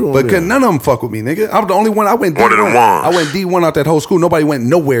them. Talk to 'em But then. none of them fuck with me, nigga. I'm the only one. I went One of D1. them ones. I went D1 out that whole school. Nobody went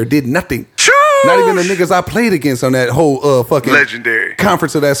nowhere, did nothing. Shoo! Not even the niggas I played against on that whole fucking Legendary.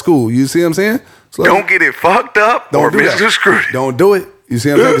 conference of that school. You see what I'm saying? So Don't get it fucked up or do that. misconstrued. Don't do it. You see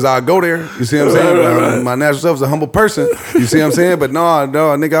what I'm saying? Because I'll go there. You see what I'm saying? My natural self is a humble person. You see what I'm saying? But no,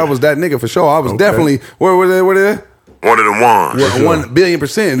 nigga, I was that nigga for sure. I was definitely, where were they? One of them ones.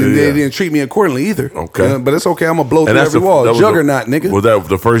 1,000,000,000%. And Yeah. they didn't treat me accordingly either. Okay. But it's okay. I'm going to blow through And that's every wall. that was Juggernaut, nigga. Was that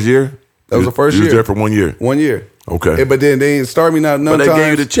the first year? That was the first You year. was there for 1 year. 1 year. Okay. But then they didn't start me none But they times. gave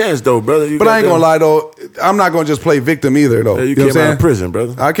you the chance, though, brother. But I ain't gonna lie though, I'm not gonna just play victim either though. Yeah, you know what came I'm out saying? of prison,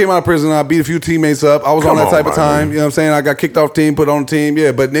 brother. I came out of prison. I beat a few teammates up. I was Come on that on, type of my time. man. You know what I'm saying? I got kicked off team, put on the team.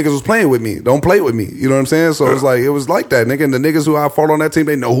 Yeah, but niggas was playing with me. Don't play with me. You know what I'm saying? So it was like that, nigga. And the niggas who I fought on that team,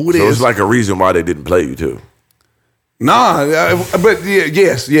 they know who it So is. it's like a reason why they didn't play you, too. Nah, but yeah,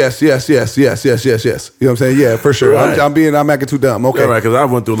 yes. You know what I'm saying? Yeah, for sure. Right. I'm acting too dumb. Okay. Yeah, right, because I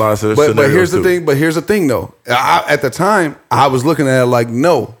went through a lot of scenarios. But here's the too. thing. But here's the thing, though. At the time, I was looking at it like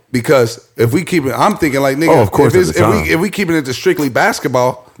no, because if we keep it, I'm thinking like nigga. Oh, of course, at the time. if we keeping it to strictly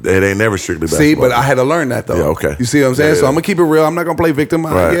basketball. It ain't never strictly basketball. See, but I had to learn that though. Yeah, okay. You see what I'm saying? Yeah, So yeah. I'm gonna keep it real. I'm not gonna play victim.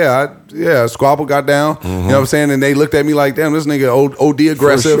 Right. Squabble got down. You know what I'm saying? And they looked at me like, damn, this nigga OD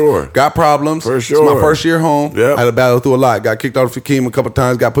aggressive. sure. Got problems. For It's sure. my first year home. Yep. I had to battle through a lot. Got kicked off the team a couple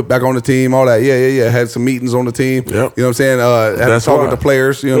times. Got put back on the team. All that. Yeah. Had some meetings on the team. Yep. You know what I'm saying? Had That's to talk why. with the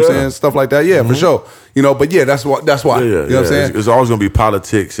players. You know what I'm Yeah. saying? Stuff like that. Yeah, for sure. You know, but yeah, that's why. Yeah, You know what I'm saying? It's always going to be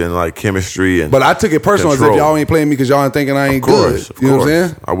politics and like chemistry. And But I took it personal as if control. y'all ain't playing me because y'all ain't thinking I ain't Of course, good. of You know what I'm course.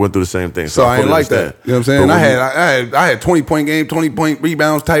 saying? I went through the same thing. So I ain't fully like that. understand. You know what I'm saying? But And when I had 20-point game, 20-point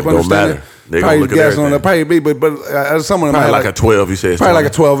rebounds type Don't understanding. matter. They gonna Probably look at guessing on everything. that. Probably be, but someone in my Probably head like a 12, you said. probably like a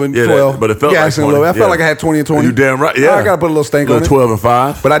 12 and 12. But it felt Gassing like a 20. little. I felt like I had 20 and 20. You damn right. Yeah. I got to put a little stank on it. 12 and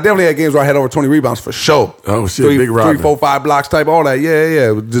 5. But I definitely had games where I had over 20 rebounds for sure. Oh, shit, big Three, Rodman. 4, 5 blocks type, all that.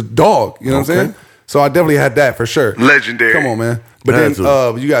 Yeah. Just dog. You know what I'm Okay. saying? So I definitely had that for sure. Legendary. Come on, man. But Had then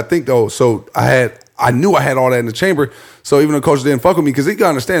to. you got to think though. So I knew I had all that in the chamber. So even the coach didn't fuck with me because he got to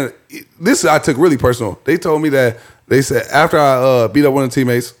understand this. I took really personal. They told me that they said after I beat up one of the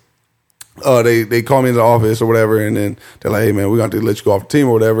teammates, they called me into the office or whatever, and then they're like, "Hey man, we're gonna have to let you go off the team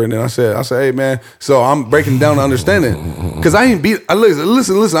or whatever." And then I said, "Hey man," so I'm breaking down the understanding because I ain't beat.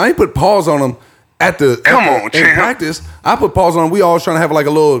 Listen. I ain't put pause on them. In champ. practice, I put pause on. We always trying to have like a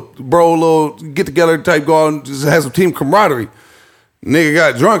little get together type, go out and just have some team camaraderie. Nigga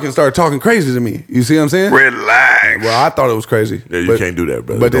got drunk and started talking crazy to me. You see what I'm saying? Relax. Well, I thought it was crazy. Yeah, you can't do that,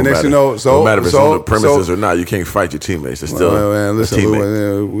 brother. But then Don't next you matter. know, so no matter if it's so- on the premises so- or not, you can't fight your teammates. It's still Well, man, a listen,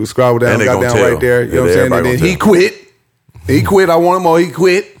 teammate. we scrabbled down, And they got gonna down tell. right there. You Yeah, know what I'm saying? And everybody then he gonna quit. He quit. I want him or he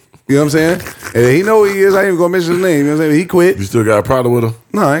quit. You know what I'm saying? And he know who he is. I ain't even gonna mention his name. You know what I'm saying? He quit. You still got a problem with him?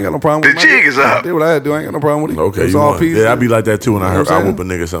 No, I ain't got no problem with The jig is up. I did what I had to do. I ain't got no problem with it. Okay, It's you all won. peace. Yeah, I be like that too when I You know heard what I I'm whoop a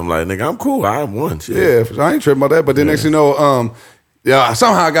nigga something like, nigga, I'm cool. I won. Shit. Yeah, for sure. I ain't tripping about that. But then next you know,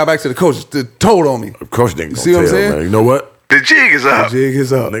 somehow I got back to the coach. Told on me. Of course they ain't gonna See what I'm tell, saying? man. You know what? The jig is up. Jig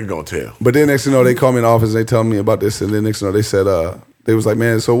is up. Nigga gonna tell. But then next you know, they called me in the office and they tell me about this. And then next you know, they said, they was like,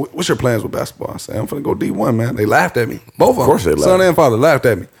 man, so what's your plans with basketball? I said, I'm finna go D1, man. They laughed at me. Both of them. course they laughed. Son and father laughed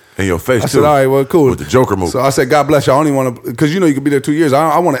at me. In your face I too. said, all right, well, cool. With the Joker move. So I said, God bless you. I only want to, because you know you could be there 2 years.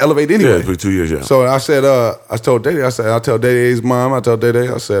 I want to elevate anyway. Yeah, it's been 2 years, yeah. So I said, I told Dede, I tell Dede's mom, I tell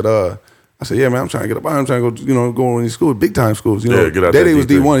Dede, I said, yeah, man, I'm trying to get up. I'm trying to go, go in these schools, big time schools. You know, Yeah, get out Dede that was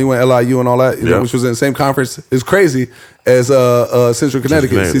D3. D1. He went LIU and all that, you know, Yeah. which was in the same conference. It's crazy as Central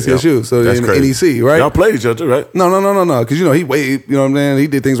Connecticut, CCSU. yeah. So That's in crazy. NEC, right? Y'all played each other, right? No, because you know he waited. You know what I'm saying? He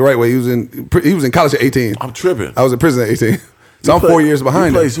did things the right way. He was in college at 18. I'm tripping. I was in prison at 18. So I'm 4 years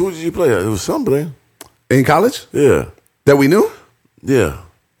behind him. Who did you play at? It was somebody. In college Yeah. that we knew. Yeah.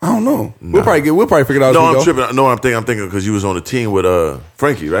 I don't know. We'll probably figure it out. No, as we I'm go. tripping. No, I'm thinking because you was on the team with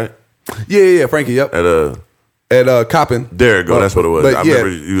Frankie, right? Yeah, Frankie. Yep. At Coppin. There you go. That's what it was. But I remember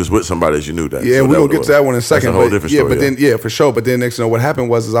you was with somebody that you knew that. Yeah, so we're that gonna what it get to that one in a second. That's a whole but different yeah, story. but then for sure. But then next you know what happened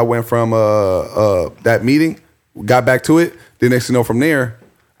was I went from that meeting, got back to it. Then next you know from there,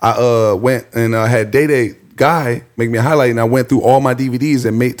 I went and I had Dede Guy make me a highlight, and I went through all my DVDs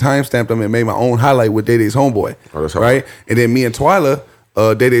and timestamped them and made my own highlight with Dede's homeboy. Oh, that's hard. Right, and then me and Twyla.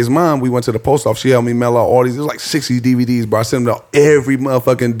 Dede's mom, we went to the post office. She helped me mail out all these. There's like 60 DVDs, bro. I sent them to every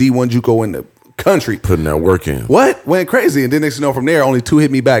motherfucking D1 JUCO in the country. Putting that work in. What? Went crazy. And then next you know, from there, only 2 hit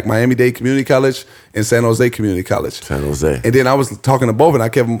me back. Miami-Dade Community College and San Jose Community College. San Jose. And then I was talking to both, and I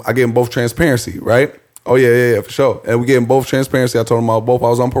gave them both transparency, right? Oh, yeah, for sure. And we gave them both transparency. I told them about both. I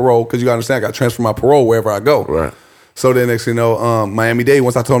was on parole, because you got to understand, I got to transfer my parole wherever I go. Right. So then next you know, Miami-Dade,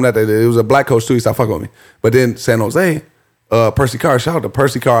 once I told him that it was a black coach too, he stopped fucking with me. But then San Jose, Percy Carr, shout out to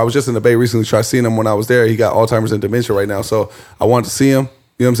Percy Carr. I was just in the Bay recently, tried seeing him when I was there. He got Alzheimer's and dementia right now, so I wanted to see him.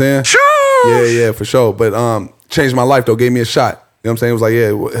 You know what I'm saying? Sure. Yeah, for sure. But changed my life though, gave me a shot. You know what I'm saying? It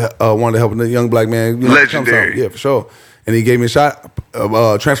was like, wanted to help a young black man. You know, become Legendary. something. Yeah, for sure. And he gave me a shot,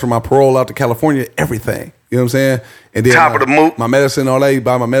 transferred my parole out to California, everything. You know what I'm saying? And then Top of the moop. my medicine, all that. He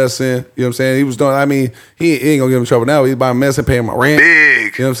buy my medicine. You know what I'm saying? He was doing. I mean, he ain't gonna get in trouble now. He's buying medicine, paying my rent.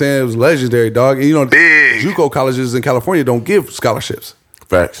 Big. You know what I'm saying? It was legendary, dog. And you know, Big. JUCO colleges in California don't give scholarships.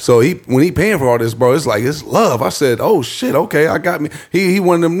 Facts. So when he paying for all this, bro, it's like it's love. I said, oh shit, okay, I got me. He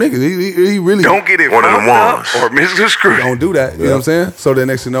one of them niggas. He really Don't get it One of them fucked up ones. or misconstrued. don't do that. You know what I'm saying? So then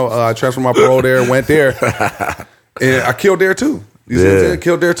next thing you know, I transferred my parole there, went there, and I killed there too. You see what I'm saying?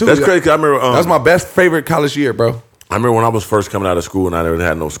 Killed there too. That's crazy. 'Cause I remember That's my best favorite college year, bro. I remember when I was first coming out of school and I never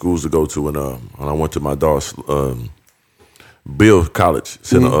had no schools to go to, and when I went to my dog's Bill College,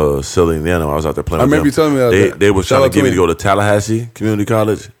 Southern Indiana, I was out there playing. I with remember you telling me them. that. They was Shout trying out to get to me him. to go to Tallahassee Community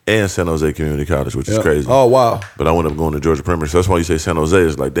College and San Jose Community College, which is Yeah. crazy. Oh wow. But I ended up going to Georgia Premier, so that's why you say San Jose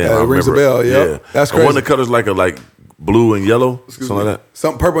is like, damn. Yeah, I it rings a remember. bell, yeah. That's And one of crazy. the colors like blue and yellow, something like that.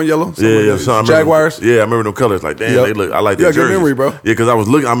 Something purple and yellow. Something Yeah, like yeah. that. So I remember, Jaguars. Yeah, I remember them colors. Like, damn, Yep. they look. I like Yeah, their good jerseys. memory, bro. Yeah, because I was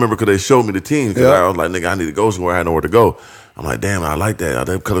looking. I remember because they showed me the team. Because Yeah. I was like, nigga, I need to go somewhere. I had nowhere to go. I'm like, damn, I like that.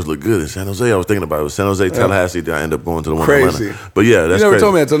 Them colors look good. In San Jose, I was thinking about it. It was San Jose, Tallahassee. Then I ended up going to the one in Crazy. Atlanta. But yeah, that's You never crazy.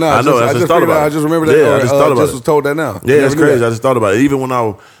 told me that till now. I know. I just thought figured about out- it. I just remember that. Yeah, or, I just thought about just it. was told that now. Yeah, Never it's knew crazy. that. I just thought about it. Even when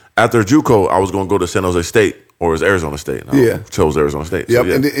after JUCO, I was going to go to San Jose State or it was Arizona State. And Yeah. I chose Arizona State. Yep. So,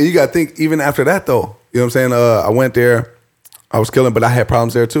 yeah. And you got to think, even after that, though, you know what I'm saying? I went there. I was killing, but I had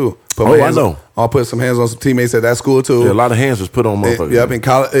problems there, too. Put my Oh, I hands know. I'll put some hands on some teammates at that school, too. Yeah, a lot of hands was put on motherfuckers. Yep, in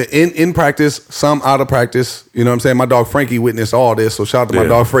college, in practice, some out of practice. You know what I'm saying? My dog Frankie witnessed all this, so shout out to my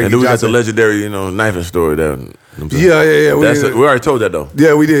dog Frankie And then we got the Johnson. legendary, knifing story there. You know what I'm saying? Yeah. We already told that though.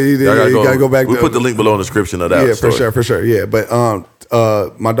 Yeah, we did. You gotta go back. We there. put the link below in the description of that. Yeah, story. for sure. Yeah, but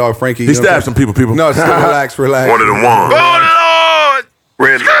my dog Frankie, He stabbed some people. No, just relax. One of them ones. Oh, Lord.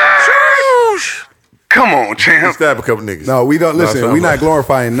 Red Come on, He champ. stabbed a couple niggas. No, we don't listen. No, We're not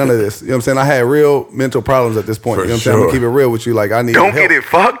glorifying none of this. You know what I'm saying? I had real mental problems at this point. For You know what I'm saying? I'm sure. gonna keep it real with you. Like I need Don't help. get it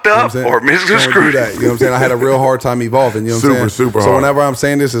fucked You know what I'm up saying? or Don't do misconstrued. that. You know what I'm saying? I had a real hard time evolving. You know what I'm saying? Super So hard. whenever I'm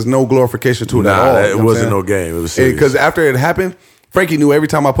saying this, is no glorification to it at all. Nah, You know it what I'm wasn't saying? no game. It was serious. Because after it happened, Frankie knew every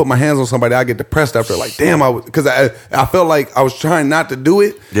time I put my hands on somebody, I get depressed after. Like, damn, because I felt like I was trying not to do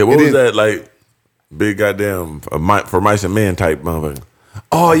it. Yeah, what And was then- that like? Big goddamn for mice and men type motherfucker.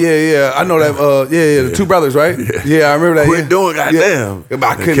 Oh yeah. I know that. The two brothers, right? Yeah, I remember that. Quit yeah. doing goddamn. Yeah. But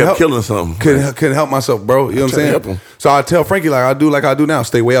I They couldn't kept help. killing something. Couldn't help myself, bro. You know what I'm trying to saying? help him. So I tell Frankie like I do now,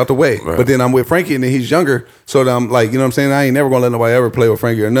 stay way out the way. Right. But then I'm with Frankie and then he's younger, so that I'm like, you know what I'm saying? I ain't never gonna let nobody ever play with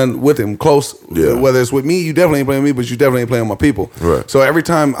Frankie or nothing with him close. Yeah. Whether it's with me, you definitely ain't playing with me, but you definitely ain't playing with my people. Right. So every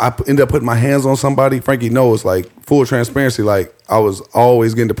time I end up putting my hands on somebody, Frankie knows, like full transparency, like I was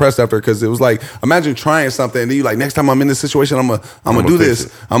always getting depressed after because it was like, imagine trying something and then you like, next time I'm in this situation, I'm gonna do fix this,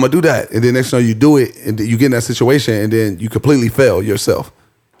 it. I'm gonna do that, and then next time you do it and you get in that situation and then you completely fail yourself.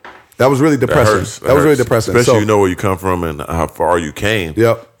 That was really depressing. hurts. That was really hurts. depressing. Especially So- you know where you come from and how far you came.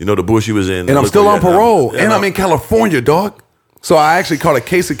 Yep. You know the bush you was in. and I'm look still where on you at now. parole, Yeah, and I'm in California, dog. So I actually caught a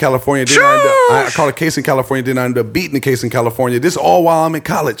case in California. I caught a case in California. Then I ended up beating the case in California. This all while I'm in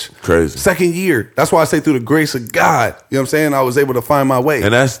college. Crazy. Second year. That's why I say through the grace of God. You know what I'm saying? I was able to find my way.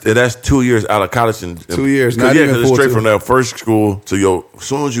 And that's 2 years out of college. And 2 years, 'cause not yeah, even 'cause it's full straight two. from that first school to as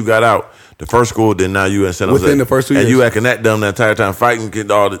soon as you got out, the first school, then now you in San Jose. Within the first 2 And years. you acting that dumb that entire time, fighting,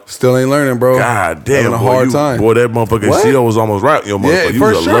 getting all the. Still ain't learning, bro. God damn, Having a boy, hard time. Boy, that motherfucking What? CO was almost right. Your motherfucker. Yeah, You for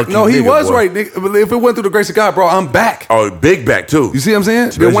was a sure. lucky No, he nigga, was boy. right. Nigga. But if it went through the grace of God, bro, I'm back. Oh, big back too. You see what I'm saying?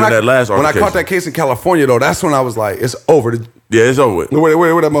 Especially Then when in that last when I altercation. caught that case in California, though, that's when I was like, it's over. Yeah, it's over with. Where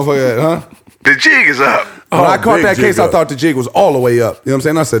that motherfucker at, huh? The jig is up. When I caught big that case, jig I up. thought the jig was all the way up. You know what I'm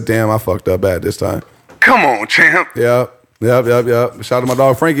saying? I said, damn, I fucked up bad this time. Come on, champ. Yep. Shout out to my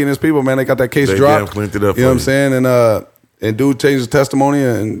dog Frankie and his people, man. They got that case They dropped. damn cleaned it up You know for what I'm saying? And dude changed his testimony,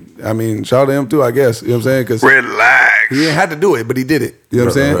 and I mean, shout out to him too, I guess. You know what I'm saying? Because Relax. he didn't have to do it, but he did it. You know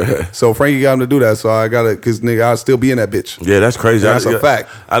what I'm saying? Right. So Frankie got him to do that. So I got it, because nigga, I'd still be in that bitch. Yeah, that's crazy. That's a fact.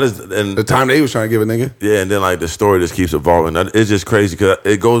 And The time they was trying to give a nigga. yeah, and then like the story just keeps evolving. It's just crazy because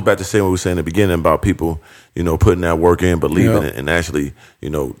it goes back to saying what we were saying in the beginning about people, putting that work in, believing Yeah. it, and actually,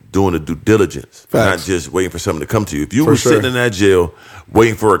 doing the due diligence, not Facts. just waiting for something to come to you. If you For were sure. sitting in that jail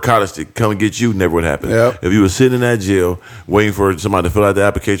waiting for a college to come and get you, never would happen. Yep. If you were sitting in that jail waiting for somebody to fill out the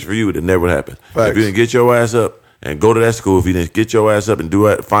application for you, it never would happen. Facts. If you didn't get your ass up and go to that school, if you didn't get your ass up and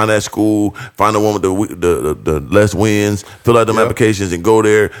find that school, find the one with the less wins, fill out them Yep. applications and go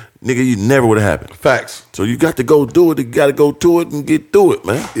there, nigga, you never would have happened. Facts. So you got to go do it. You got to go to it and get through it,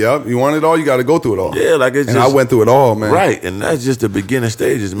 man. Yep. You want it all, you got to go through it all. Yeah, like it's And just I went through it all, man. right, and that's just the beginning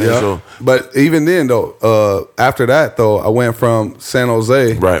stages, man. Yeah. So But even then, though, after that, though, I went from San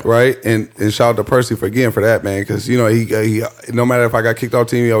Jose, Right. and shout out to Percy for for that, man, because he no matter if I got kicked off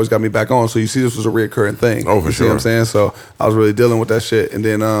team, he always got me back on. So you see, this was a reoccurring thing. Oh, for you see what I'm sure. saying? So I was really dealing with that shit, and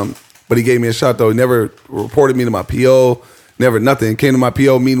then, but he gave me a shot though. He never reported me to my PO. Never nothing. Came to my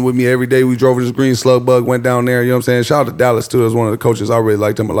PO meeting with me every day. We drove to this Green Slug Bug, went down there. You know what I'm saying? Shout out to Dallas too. As one of the coaches, I really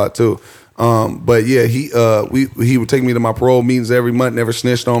liked him a lot too. But yeah, he would take me to my parole meetings every month, never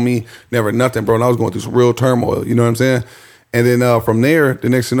snitched on me, never nothing, bro. And I was going through some real turmoil, you know what I'm saying? And then from there, the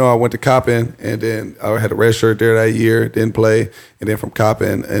next thing you know, I went to Coppin, and then I had a red shirt there that year, didn't play. And then from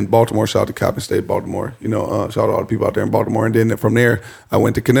Coppin and Baltimore, shout out to Coppin State, Baltimore, you know, shout out to all the people out there in Baltimore. And then from there, I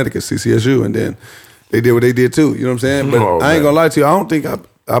went to Connecticut, CCSU, and then they did what they did too, you know what I'm saying? But I ain't gonna lie to you, I don't think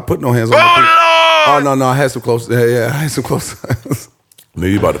I put no hands on my people. Oh, no, I had some close, yeah, I had some close. Nigga,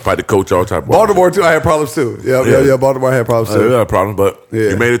 you about to fight the coach all type of Baltimore too. I had problems too. Yeah. Baltimore had problems too. You had problems, but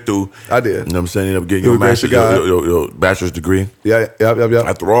you made it through. I did. You know what I'm saying? You ended up getting You your a gracious master's, guy. your bachelor's degree. Yeah.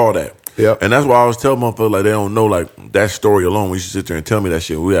 After all that. Yeah. And that's why I was telling motherfuckers, like, they don't know, like, that story alone. We should sit there and tell me that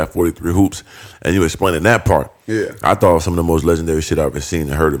shit. We had 43 hoops, and you explaining that part. Yeah. I thought some of the most legendary shit I've ever seen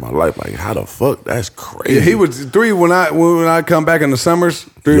and heard in my life. Like, how the fuck? That's crazy. Yeah, he was 3 when I come back in the summers.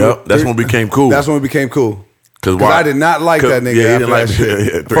 3, Yep, that's when we became cool. That's when we became cool. Because I did not like that nigga. Yeah, he after didn't like that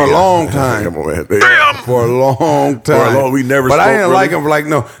shit. me. For a long time. Come on, man. For a long time. We never But I spoke, didn't really. like him for like,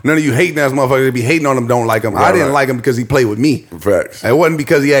 no, none of you hating ass motherfuckers that be hating on him don't like him. I didn't like him because he played with me. Facts. It wasn't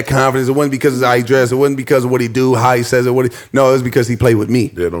because he had confidence. It wasn't because of how he dressed. It wasn't because of what he do, how he says it. No, it was because he played with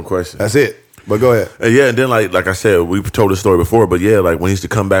me. Yeah, no question. That's it. But go ahead. And yeah, and then like I said, we've told this story before, but yeah, like when he used to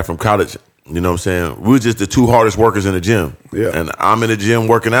come back from college, you know what I'm saying? We were just the 2 hardest workers in the gym. Yeah. And I'm in the gym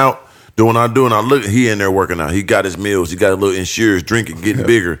working out, doing what I do, and I look, he in there working out. He got his meals, he got a little insurance, drinking, getting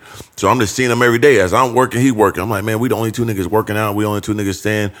bigger. So I'm just seeing him every day. As I'm working, he working. I'm like, man, we the only 2 niggas working out. We only 2 niggas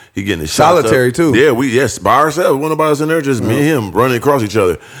staying. He getting his shots Solitary, up. too. Yeah, by ourselves. One nobody else in there, just me and him running across each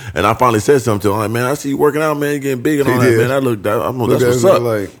other. And I finally said something to him. I'm like, man, I see you working out, man. You getting big and all He that, did. man. That's what's up. You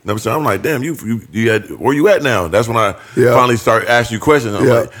know what I'm saying? I'm like, damn, you had, where you at now? That's when I finally start asking you questions.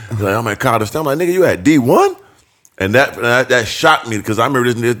 I'm at college. I'm like, nigga, you at D1? And that shocked me because I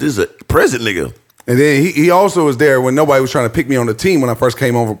remember this is a prison nigga. And then he also was there when nobody was trying to pick me on the team when I first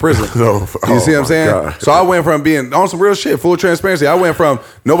came home from prison. You see what I'm saying? God. So I went from being on some real shit, full transparency. I went from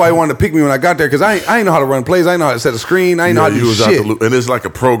nobody wanted to pick me when I got there because I ain't know how to run plays. I ain't know how to set a screen. I ain't know how to do shit. And it's like a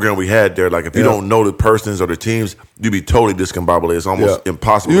program we had there. Like if you don't know the persons or the teams, you be totally discombobulated. It's almost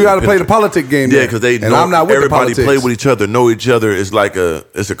impossible. You got to play the politic game. Yeah, because they know I'm not with everybody the play with each other, know each other. It's like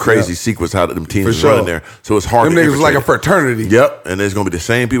it's a crazy sequence how them teams is running there. So it's hard. Them to niggas was like a infiltrate. fraternity. Yep, and there's gonna be the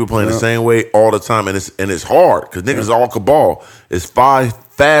same people playing the same way all the time, and it's hard because niggas all cabal. It's fast.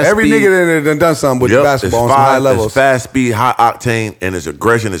 Every speed. nigga that done something with basketball on some high levels. It's fast speed, high octane, and it's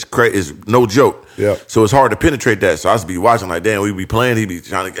aggression. It's crazy. It's no joke. Yep. So it's hard to penetrate that. So I used to be watching like, damn, we be playing. He be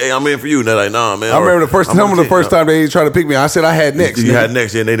trying to, hey, I'm in for you. And they're like, nah, man. I remember the first time they tried to pick me. I said I had next. You had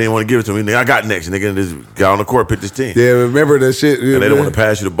next, and they didn't want to give it to me. Nigga, I got next, and nigga just got on the court, picked his team. Yeah, remember that shit. And they don't want to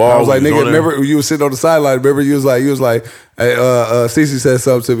pass you the ball. I was like, nigga, remember you was sitting on the sideline. Remember you was like, hey, Cece said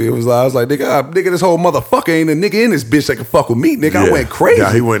something to me. I was like, nigga, this whole motherfucker ain't a nigga in this bitch that can fuck with me, nigga. I went crazy.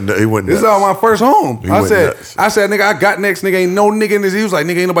 Yeah, he went This nuts. is all my first home. I nuts. said, nigga, I got next. Nigga, ain't no nigga in this. He was like,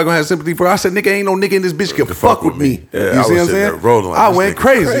 nigga, ain't nobody gonna have sympathy for. I said, nigga, ain't no nigga in this bitch can fuck with me. Yeah, you I see was what I'm sitting there saying? rolling like, I this went nigga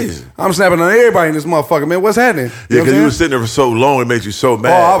crazy. I'm snapping on everybody in this motherfucker, man. What's happening? Yeah, because you was sitting there for so long, it made you so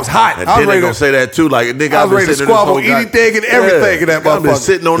mad. Oh, I was hot. And I was then they ready gonna to- say that too. Like, nigga, I was ready to squabble anything and everything in that I've been motherfucker.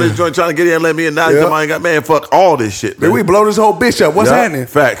 sitting on this joint trying to get in and let me in. Now Yeah. I ain't got, man, fuck all this shit, man. Man, we blow this whole bitch up. What's Yeah, happening?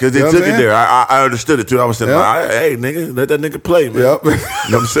 Fact, because they You know took what I'm it saying? there. I understood it too. I was saying, Yeah. like, hey, nigga, let that nigga play, man. Yep. You know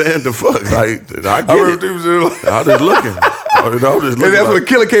what I'm saying? The fuck? Like, I I get remember it. people saying, like- I was just looking. I was just looking. And that's when like,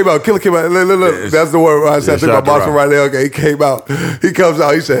 Killer came out. Killer came out. Look. Yeah, That's the word where I said, I yeah, took my shout out boss to from Rob. right there. Okay, he came out. He comes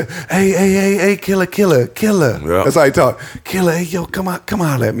out. He said, hey, Killer. Yeah. That's how he talk. Killer, hey, yo, come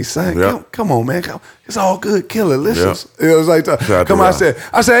on, let me sing. Yeah. Come on, man. It's all good, Killer. Listen. Yeah. It was like, Shout out come to on. Rob.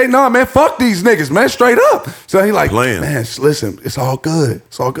 I said, hey, no, man, fuck these niggas, man, straight up. So he like, Playing. man, listen, it's all good.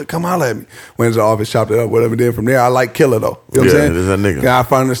 Come holler at me. Went to the office, chopped it up, whatever. Then from there, I like Killer though. You know what I'm Yeah, saying? this that nigga. Yeah, I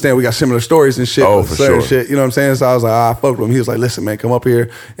finally understand we got similar stories and shit. Oh, but for certain sure. shit, you know what I'm saying? So I was like, I fucked with him. He was like, listen, man, come up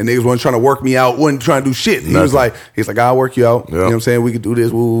here. And niggas wasn't trying to work me out, wasn't trying to do shit. He was Nothing. like, I'll work you out. Yeah. You know what I'm saying? We could do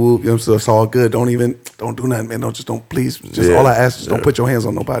this, woo, woo, woo. You know what I'm saying? It's all good. Don't do nothing, man. Don't, please. Just Yeah. all I ask is don't Yeah. put your hands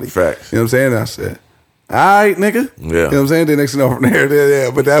on nobody. Facts. You know what I'm saying? And I said, all right, nigga. Yeah. You know what I'm saying? Then next thing you know from there,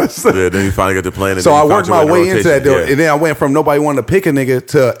 yeah. But that was Yeah, then you finally got to playing. so I worked my way into that door. Yeah. And then I went from nobody wanting to pick a nigga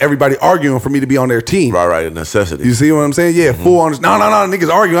to everybody arguing for me to be on their team. Right, a necessity. You see what I'm saying? Yeah, full on. No,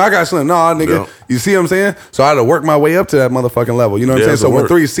 niggas arguing. I got Slim. No, nigga. Yeah. You see what I'm saying? So I had to work my way up to that motherfucking level. You know what Yeah, I'm saying? it's So a when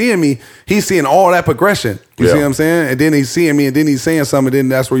work. 3's seeing me, he's seeing all that progression. You Yeah. see what I'm saying? And then he's seeing me, and then he's saying something,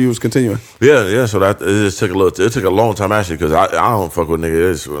 and then that's where you was continuing. Yeah. So that it just took it took a long time actually because I don't fuck with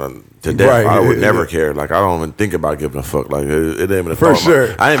niggas to death. Right, I would yeah, never yeah. care. Like I don't even think about giving a fuck. Like it ain't even a For thought.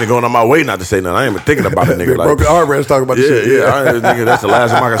 sure. I ain't even going on my way not to say nothing. I ain't even thinking about a nigga. Like Broken armrest talking about the shit. nigga, that's the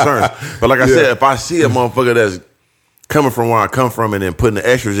last of my concerns. But like I said, if I see a motherfucker that's coming from where I come from and then putting the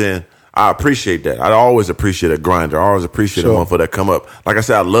extras in, I appreciate that. I always appreciate a grinder. I always appreciate a motherfucker that come up. Like I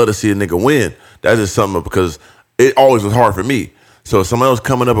said, I love to see a nigga win. That's just something because it always was hard for me. So if somebody else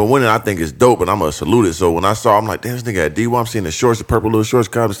coming up and winning, I think it's dope, and I'm going to salute it. So when I saw, I'm like, damn, this nigga at D1. I'm seeing the shorts, the purple little shorts,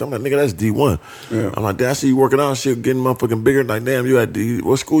 college. I'm like, nigga, that's D1. Yeah. I'm like, damn, I see you working out and shit, getting motherfucking bigger. Like, damn, you at D,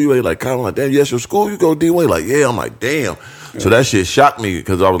 what school you at? Like, I'm like, damn, yes, your school, you go D1? Like, yeah. I'm like, damn. Yeah. So that shit shocked me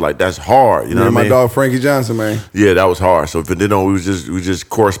because I was like, that's hard. You know what I mean? My dog Frankie Johnson, man. Yeah, that was hard. So for then on, we just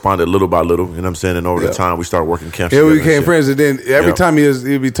corresponded little by little. You know what I'm saying? And over the time, we started working camps. Yeah, we became friends. And then every time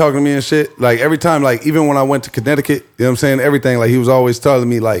he'd be talking to me and shit. Like every time, like even when I went to Connecticut, you know what I'm saying? Everything. Like he was always telling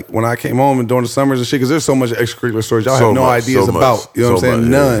me, like when I came home and during the summers and shit, because there's so much extracurricular stories y'all have no ideas about. You know what I'm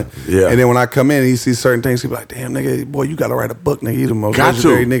saying? None. Yeah. And then when I come in, he sees certain things. He be like, "Damn, nigga, boy, you got to write a book, nigga. You the most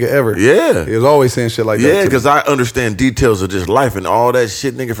legendary nigga ever." Yeah. He was always saying shit like that. Yeah, because I understand details of just life and all that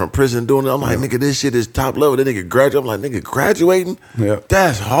shit, nigga, from prison doing it. I'm like, nigga, this shit is top level. That nigga graduate. I'm like, nigga, graduating? Yeah.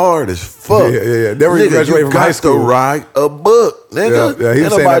 That's hard as fuck. Yeah. Never even graduated from high school. You got to write a book, nigga. Yeah, he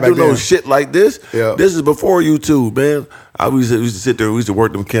was ain't saying that nobody do back no then. shit like this. Yeah. This is before YouTube, man. We used to sit there. We used to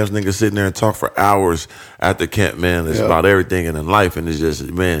work them camps, niggas sitting there and talk for hours after camp, man. It's about everything in life, and it's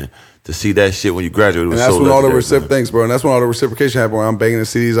just, man, to see that shit when you graduate, it was and that's so when all the legendary, thanks, bro. And that's when all the reciprocation happened. Where I'm banging the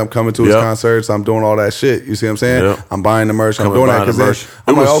CDs, I'm coming to his concerts, I'm doing all that shit. You see what I'm saying? Yep. I'm buying the merch, I'm doing that because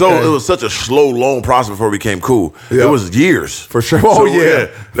it was such a slow, long process before we became cool. Yep. It was years for sure. Oh yeah,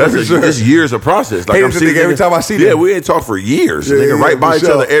 it's years of process. Like I'm seeing every time I see them. Yeah, we ain't talked for years. Nigga, right by each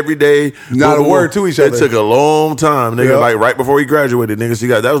other every day. Not a word to each other. It took a long time, nigga. Like right before he graduated, nigga. So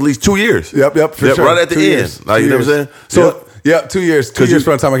that was at least 2 years. Yep, for sure. Right at the end, like you know what I'm saying. So. Yep, 2 years. 2 years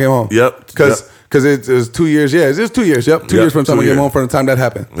from the time I came home. Yep. Because it was 2 years. Yeah, it was 2 years. Yep, 2 years from the time I came home from the time that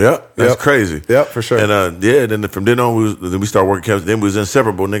happened. Yep, that's crazy. Yep, for sure. And then from then on, we started working camps. Then we was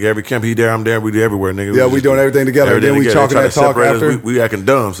inseparable, nigga. Every camp he there, I'm there. We do everywhere, nigga. Yeah, we doing everything together. Then we talking that talk after. We acting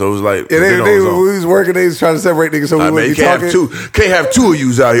dumb, so it was like. And we was working. They was trying to separate niggas, so we wouldn't be talking. Can't have two of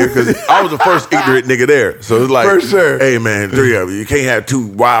yous out here because I was the first ignorant nigga there. So it's like, for sure. Hey man, 3 of you. You can't have two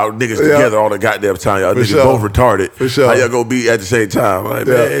wild niggas together all the goddamn time. Y'all niggas both retarded. For sure. How y'all gonna be at the same time? Like,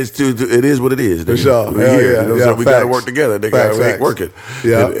 man, it is what it is. For sure. We gotta work together. We ain't working.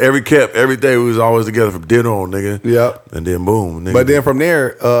 Yeah. Every day we was always together from dinner on, nigga. Yep. And then boom, nigga. But then from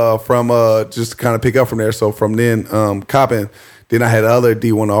there, just to kind of pick up from there. So from then, copping. Then I had other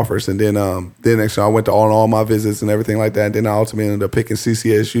D1 offers, and then next time I went to all my visits and everything like that. And then I ultimately ended up picking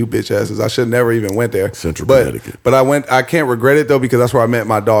CCSU bitch asses. I should never even went there. Central Connecticut. But I went. I can't regret it though because that's where I met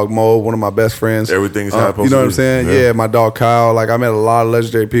my dog Mo, one of my best friends. Everything's happening. You know what I'm saying? Yeah, my dog Kyle. Like I met a lot of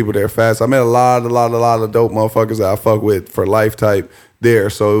legendary people there fast. I met a lot of dope motherfuckers that I fuck with for life type there.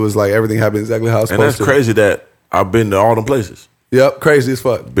 So it was like everything happened exactly how it's supposed to. And that's crazy that I've been to all them places. Yep, crazy as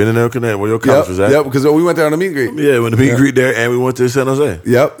fuck. Been in there, Connecticut, where your college was at. Yep, because we went there on the meet and greet. Yeah, when the meet and greet there, and we went to San Jose.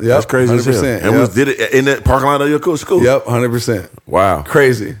 Yep. That's crazy 100%. As hell. And we did it in that parking lot of your school. Yep, 100%. Wow.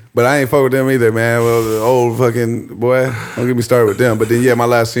 Crazy. But I ain't fuck with them either, man. Well, the old fucking, boy, don't get me started with them. But then, my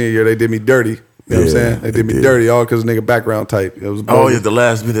last senior year, they did me dirty. You know what I'm saying? They did me dirty, all because of nigga background type. It was bogus. Oh, yeah, the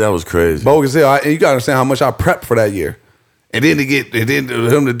last minute, that was crazy. Bogus as hell. And you got to understand how much I prepped for that year. And then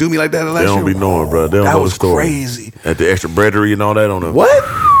him to do me like that the last year. They don't be knowing, bro. They don't know the story. That was crazy. At the extra breadery and all that on the... What?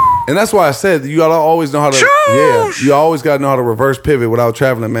 And that's why I said you gotta always know how to you always gotta know how to reverse pivot without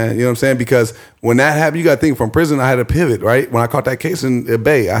traveling, man. You know what I'm saying? Because when that happened, you gotta think from prison I had to pivot, right? When I caught that case in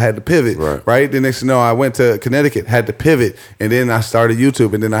Bay, I had to pivot. Right? The next thing you know, I went to Connecticut, had to pivot, and then I started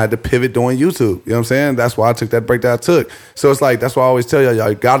YouTube, and then I had to pivot doing YouTube. You know what I'm saying? That's why I took that break that I took. So it's like that's why I always tell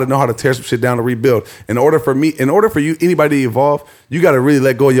y'all gotta know how to tear some shit down to rebuild. In order for you, anybody to evolve, you gotta really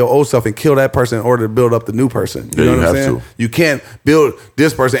let go of your old self and kill that person in order to build up the new person. You know what I'm saying? You can't build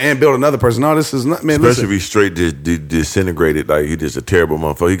this person and build another person. No, this is not, man. Especially if he's straight disintegrated, like he just a terrible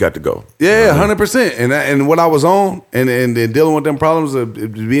motherfucker. He got to go. Yeah, 100%. And what I was on and dealing with them problems of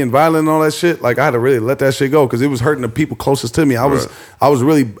being violent and all that shit, like I had to really let that shit go because it was hurting the people closest to me. I was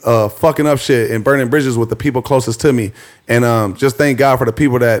really fucking up shit and burning bridges with the people closest to me. And just thank God for the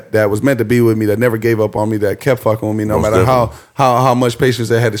people that was meant to be with me, that never gave up on me, that kept fucking with me, no matter how much patience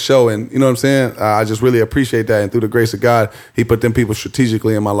they had to show. And you know what I'm saying? I just really appreciate that. And through the grace of God, He put them people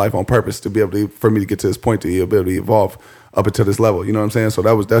strategically in my life on purpose to be able for me to get to this point, to be able to evolve up until this level. You know what I'm saying? So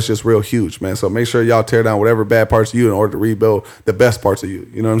that's just real huge, man. So make sure y'all tear down whatever bad parts of you in order to rebuild the best parts of you.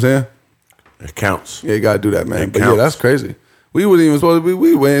 You know what I'm saying? It counts. Yeah, you gotta do that, man. But yeah, that's crazy. We wasn't even supposed to be.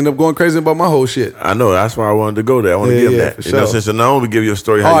 We would end up going crazy about my whole shit. I know. That's why I wanted to go there. I want to give that. For sure. You know, since now we give you a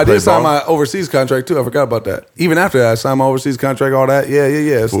story. How I did sign my overseas contract too. I forgot about that. Even after that, I signed my overseas contract. All that.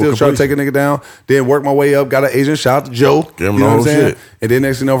 Yeah. Still trying to take a nigga down. Then work my way up. Got an agent. Shout out to Joe. Give him the whole shit. And then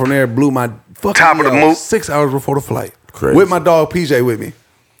next thing you know, from there, blew my fucking top of the move 6 hours before the flight. Crazy. With my dog PJ with me.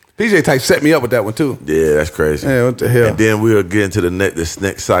 PJ Type set me up with that one too. Yeah, that's crazy. Yeah, what the hell? And then we'll get into this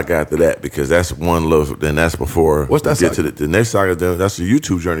next saga after that because that's one little. Then that's before. What's that we get saga? to the next saga. Then that's the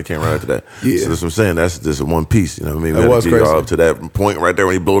YouTube journey came right after that. Yeah. So that's what I'm saying. That's just one piece. You know what I mean? That We was had to get crazy. y'all up to that point right there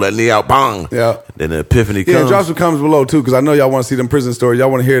when he blow that knee out. Bang. Yeah. Then the epiphany Yeah, and comes. drop some comments below too, because I know y'all want to see them prison stories.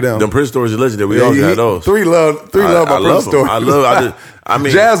 Y'all want to hear them. Them prison stories are legendary. We Yeah, all he- got those. Three love my I prison love 'em. stories. I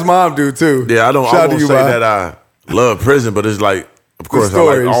mean, Jazz mom do too. yeah, I Shout won't out to you, say Ma. that I love prison, but it's like, of course, I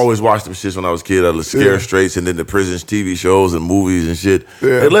stories. always watched them shits when I was a kid. The Scare Straights and then the prisons TV shows and movies and shit.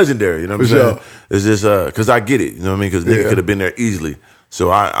 Yeah. They're legendary. You know what I'm For saying? sure. It's just because I get it. You know what I mean? Because nigga Yeah. could have been there easily. So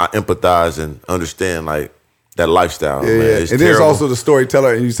I empathize and understand like that lifestyle. Yeah, man. yeah. It's And there's terrible. also the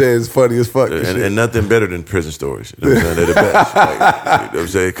storyteller, and you say it's funny as fuck. and shit. And nothing better than prison stories. You know what I'm saying? They're the best. Like, you know what I'm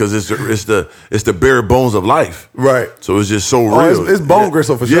saying? Because it's the bare bones of life. Right. So it's just so Oh, real. it's bone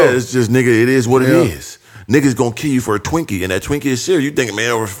gristle for sure. Yeah, it's just nigga. It is what Yeah. it is. Niggas gonna kill you for a Twinkie, and that Twinkie is serious. You think,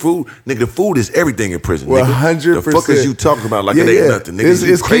 man, over food? Nigga, the food is everything in prison. Well, nigga. 100%. The fuck is you talking about? Like it ain't nothing. Nigga,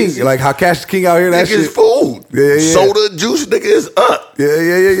 It's king. Like how Cash is King out here. That nigga, it's shit. food. Yeah, yeah. Soda, juice, nigga, is up.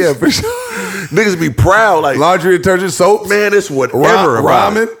 Yeah, for sure. Niggas be proud, like Laundry detergent, soap. man, it's whatever.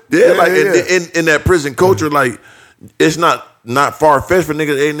 about Ramen. it. Yeah, like yeah. In that prison culture, like it's not far fetched for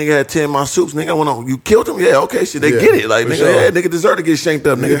niggas. Hey, nigga had 10 my soups. Nigga, you killed him. Yeah, okay, shit, they Yeah, get it. Like for nigga, sure. yeah, nigga deserve to get shanked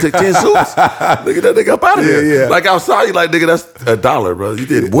up. Nigga took 10 soups. Nigga, that nigga up out of Yeah, there. yeah. Like outside, you like nigga, that's $1, bro. You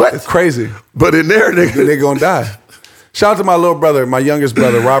did what? It's crazy. But in there, nigga, They gonna die. Shout out to my little brother, my youngest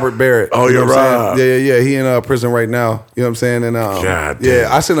brother, Robert Barrett. Oh, You know you're what I'm right. saying? Yeah. He in prison right now. You know what I'm saying? And God yeah,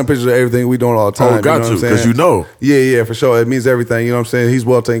 damn. I send him pictures of everything we doing all the time. Oh, got you know to, what I'm 'cause saying? you know. Yeah, for sure. It means everything. You know what I'm saying? He's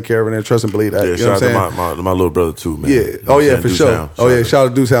well taken care of and trust and believe that. yeah, you know what shout I'm out saying? to my little brother too, man. Yeah. You know Oh what yeah, I'm for saying? sure. Deuce Oh yeah, Hound. shout out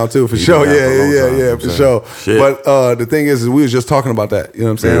to Deuce Hound too, for He sure. been out for a long time, you know Yeah, what for I'm sure. saying? Shit. But the thing is we was just talking about that. You know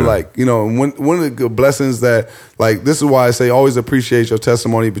what I'm saying? Yeah. Like, you know, one of the good blessings that, like, this is why I say always appreciate your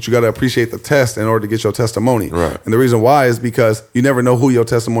testimony, but you got to appreciate the test in order to get your testimony. Right. And the reason why is because you never know who your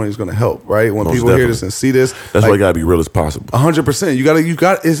testimony is going to help. Right? When Most people hear definitely. this and see this, That's like, why you gotta be real as possible. 100%. You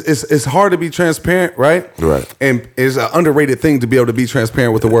got. It's hard to be transparent, right? Right. And it's an underrated thing to be able to be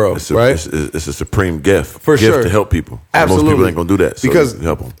transparent with the world, It's right? It's a supreme gift. For gift sure. to help people. Absolutely. Most people ain't gonna do that. So because you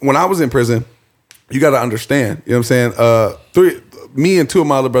help them. when I was in prison, you got to understand. You know what I'm saying? Me and 2 of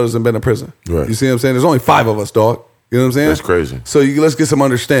my other brothers have been in prison. Right. You see what I'm saying? There's only 5 of us, dog. You know what I'm saying? That's crazy. So let's get some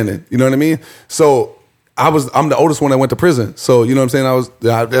understanding. You know what I mean? So I'm the oldest one that went to prison. So you know what I'm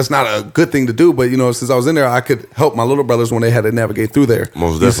saying? That's not a good thing to do, but you know, since I was in there, I could help my little brothers when they had to navigate through there.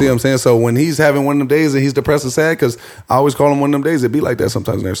 Most You see definitely. what I'm saying? So when he's having one of them days and he's depressed and sad, because I always call him one of them days, it be like that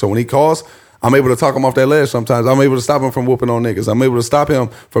sometimes in there. So when he calls, I'm able to talk him off that ledge sometimes. I'm able to stop him from whooping on niggas. I'm able to stop him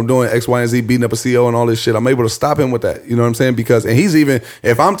from doing X, Y, and Z, beating up a CO and all this shit. I'm able to stop him with that. You know what I'm saying? Because, and he's even,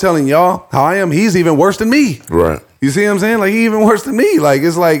 if I'm telling y'all how I am, he's even worse than me. Right. You see what I'm saying? Like, he even worse than me. Like,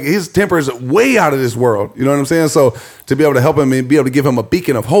 it's like his temper is way out of this world. You know what I'm saying? So to be able to help him and be able to give him a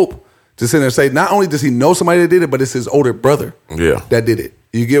beacon of hope to sit there and say, not only does he know somebody that did it, but it's his older brother Yeah. that did it.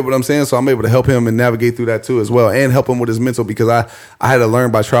 You get what I'm saying? So I'm able to help him and navigate through that too as well, and help him with his mental, because I had to learn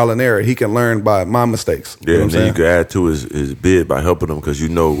by trial and error. He can learn by my mistakes. You Yeah, know and what I'm then you saying? could add to his bid by helping them because you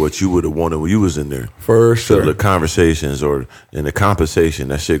know what you would have wanted when you was in there. For So sure. the conversations or in the compensation,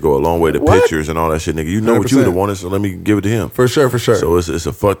 that shit go a long way. The What? pictures and all that shit, nigga. You know what you would have 100%. wanted, so let me give it to him. For sure. So it's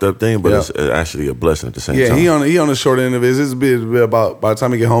a fucked up thing, but Yeah. it's actually a blessing at the same Yeah, time. he on the short end of it. It's be about, by the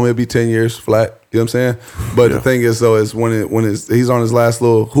time he get home, it'll be 10 years flat. You know what I'm saying? But Yeah. the thing is, though, is when he's on his last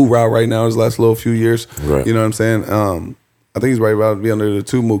little hoorah right now, his last little few years. Right. You know what I'm saying? I think he's right about to be under the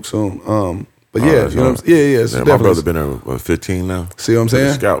 2 mook soon. But Oh, yeah, that's you know what I'm right. saying? Yeah, it's Yeah, my definitely. brother been there, what, 15 now? See what I'm For the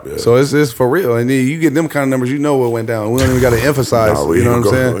saying? Scout, yeah. So it's for real. And then you get them kind of numbers, you know what went down. We don't even got to emphasize. Nah, we you know ain't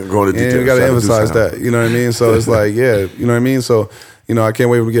what I'm gonna saying? go into And we details. got to Shout out to emphasize Deuce that. You know what I mean? So it's like, yeah, you know what I mean? So, you know, I can't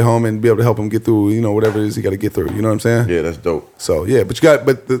wait to get home and be able to help him get through, you know, whatever it is he got to get through. You know what I'm saying? Yeah, that's dope. So yeah, but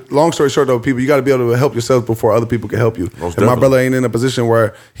the long story short though, people, you got to be able to help yourself before other people can help you. Most If my definitely. brother ain't in a position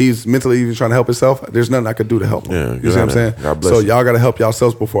where he's mentally even trying to help himself, there's nothing I could do to help him. Yeah, you get see what out I'm of saying? there. God bless So you. y'all got to help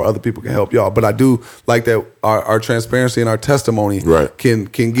yourselves before other people can help y'all. But I do like that our transparency and our testimony Right. can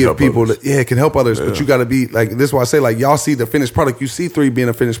give Help people others. it can help others. But you got to be like, this is why I say, like, y'all see the finished product. You see 3 being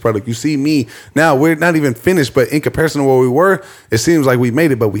a finished product. You see me now. We're not even finished, but in comparison to where we were, it seems like we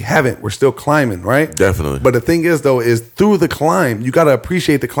made it, but we haven't. We're still climbing, right? Definitely. But the thing is, though, is through the climb, you got to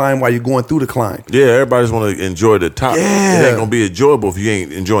appreciate the climb while you're going through the climb. Yeah, everybody just want to enjoy the top. Yeah. It ain't gonna be enjoyable if you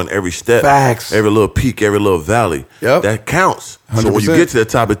ain't enjoying every step. Facts. Every little peak, every little valley. Yep. That counts. So when you 100%. get to the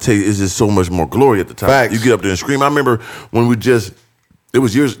top, it's just so much more glory at the top. Facts. You get up there and scream. I remember when it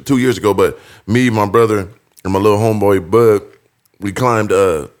was 2 years ago, but me, my brother, and my little homeboy Bud, we climbed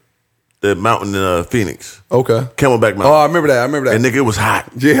that mountain in Phoenix. Okay. Camelback Mountain. Oh, I remember that. And nigga, it was hot.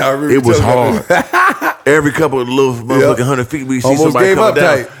 Yeah, I remember. It was hard. Every couple of little motherfucking 100 feet, we see Almost somebody gave coming up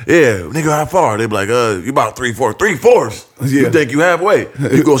down. tight. Yeah, nigga, how far? They be like, you about 3/4. 3/4. Yeah. You think you halfway?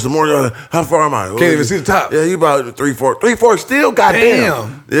 You go some more. How far am I? Can't even see the top. Yeah, you about 3/4. 3/4 still, goddamn. You know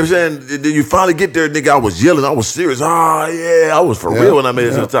what I'm saying? Then you finally get there, nigga. I was yelling. I was serious. Oh yeah, I was for real when I made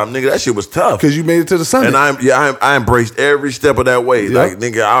it to the top, nigga. That shit was tough. Because you made it to the summit. And I embraced every step of that way. Yep. Like,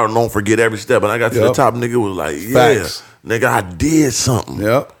 nigga, I don't forget every step. And I got to the top, nigga was like, yeah, Facts. nigga, I did something.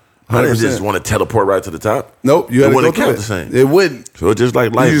 Yep. I didn't 100%. just want to teleport right to the top. Nope, you had to go wouldn't through count it. the same. It wouldn't. So it's just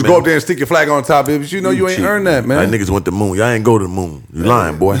like life, You just man. go up there and stick your flag on top, but you know you ain't cheat. earned that, man. Like niggas went to the moon. Y'all ain't go to the moon. You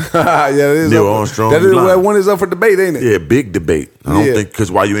lying, boy. Yeah, it is. Neil Armstrong, That you lying. that one is up for debate, ain't it? Yeah, big debate. I don't Yeah. think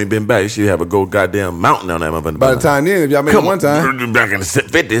because why you ain't been back, you should have a goddamn mountain down there. By the time then, if y'all made it one time, back in the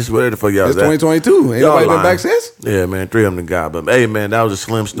 50s, whatever the fuck y'all it's was at. 2022. Ain't Y'all nobody been lying. back since? Yeah, man, 3 of them to God. But hey, man, that was a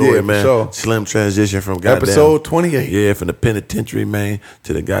slim story, Yeah, for man. sure. Slim transition from goddamn Episode 28. Yeah, from the penitentiary, man,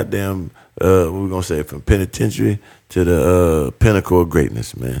 to the goddamn what we gonna say, from penitentiary to the pinnacle of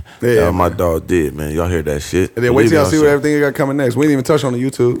greatness, man. Yeah, All my dog did, man. Y'all hear that shit? And then wait till y'all Believe see it or what not. everything you got coming next. We didn't even touch on the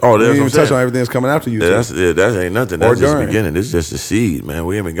YouTube. Oh, we that's didn't even what I'm touch saying. on everything that's coming after YouTube. That ain't nothing. Or That's just the during. beginning. This is just the seed, man.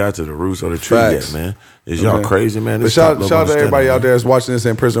 We haven't got to the roots of the tree Facts. yet, man. Is y'all Okay. crazy, man? But This shout top out level to everybody out understanding, there that's watching this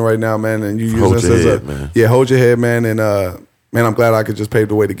in prison right now, man. And you use Hold this your as head, a man. hold your head, man. And man, I'm glad I could just pave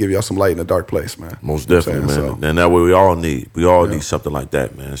the way to give y'all some light in a dark place, man. Most You know what I'm definitely, saying? man. And that way we all need. We all need something like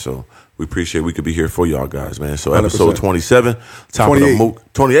that, man. So we appreciate we could be here for y'all guys, man. So 100%. episode 27, top 28. of the MOOC.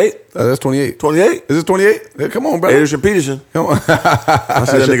 28? That's 28. 28? Is it 28? Yeah, come on, brother. Anderson Peterson. Come on. I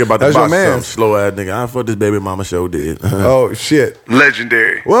see that nigga about to That's your box man. some slow ass nigga. I fuck this baby mama show did. Oh, shit.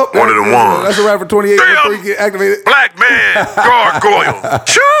 Legendary. Well, one of the ones. That's a wrap for 28 Damn. before you get activated. Black man, gargoyle.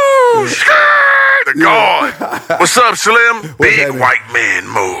 Shoo, skirt, the guard. What's up, Slim? Big happening? white man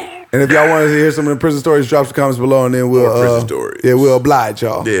move. And if y'all want to hear some of the prison stories, drop some comments below, and then we'll More prison stories. Yeah, we'll oblige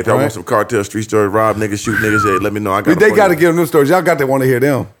y'all. Yeah, if y'all All want right? some cartel street stories, rob niggas, shoot niggas, hey, let me know. I got. They got to give them stories. Y'all got to want to hear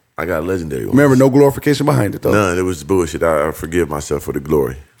them. I got legendary ones. Remember, no glorification behind it, though. None. It was bullshit. I forgive myself for the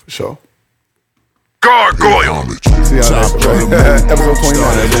glory. For sure. Gargoyle. See y'all Top next of the episode. Episode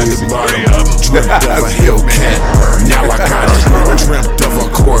Started 29. at the bottom, dreamt of a Hellcat. Now I got it. Dreamt of a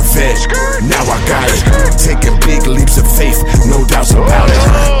Corvette. Now I got it. Taking big leaps of faith, no doubts about it.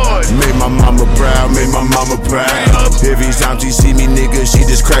 Made my mama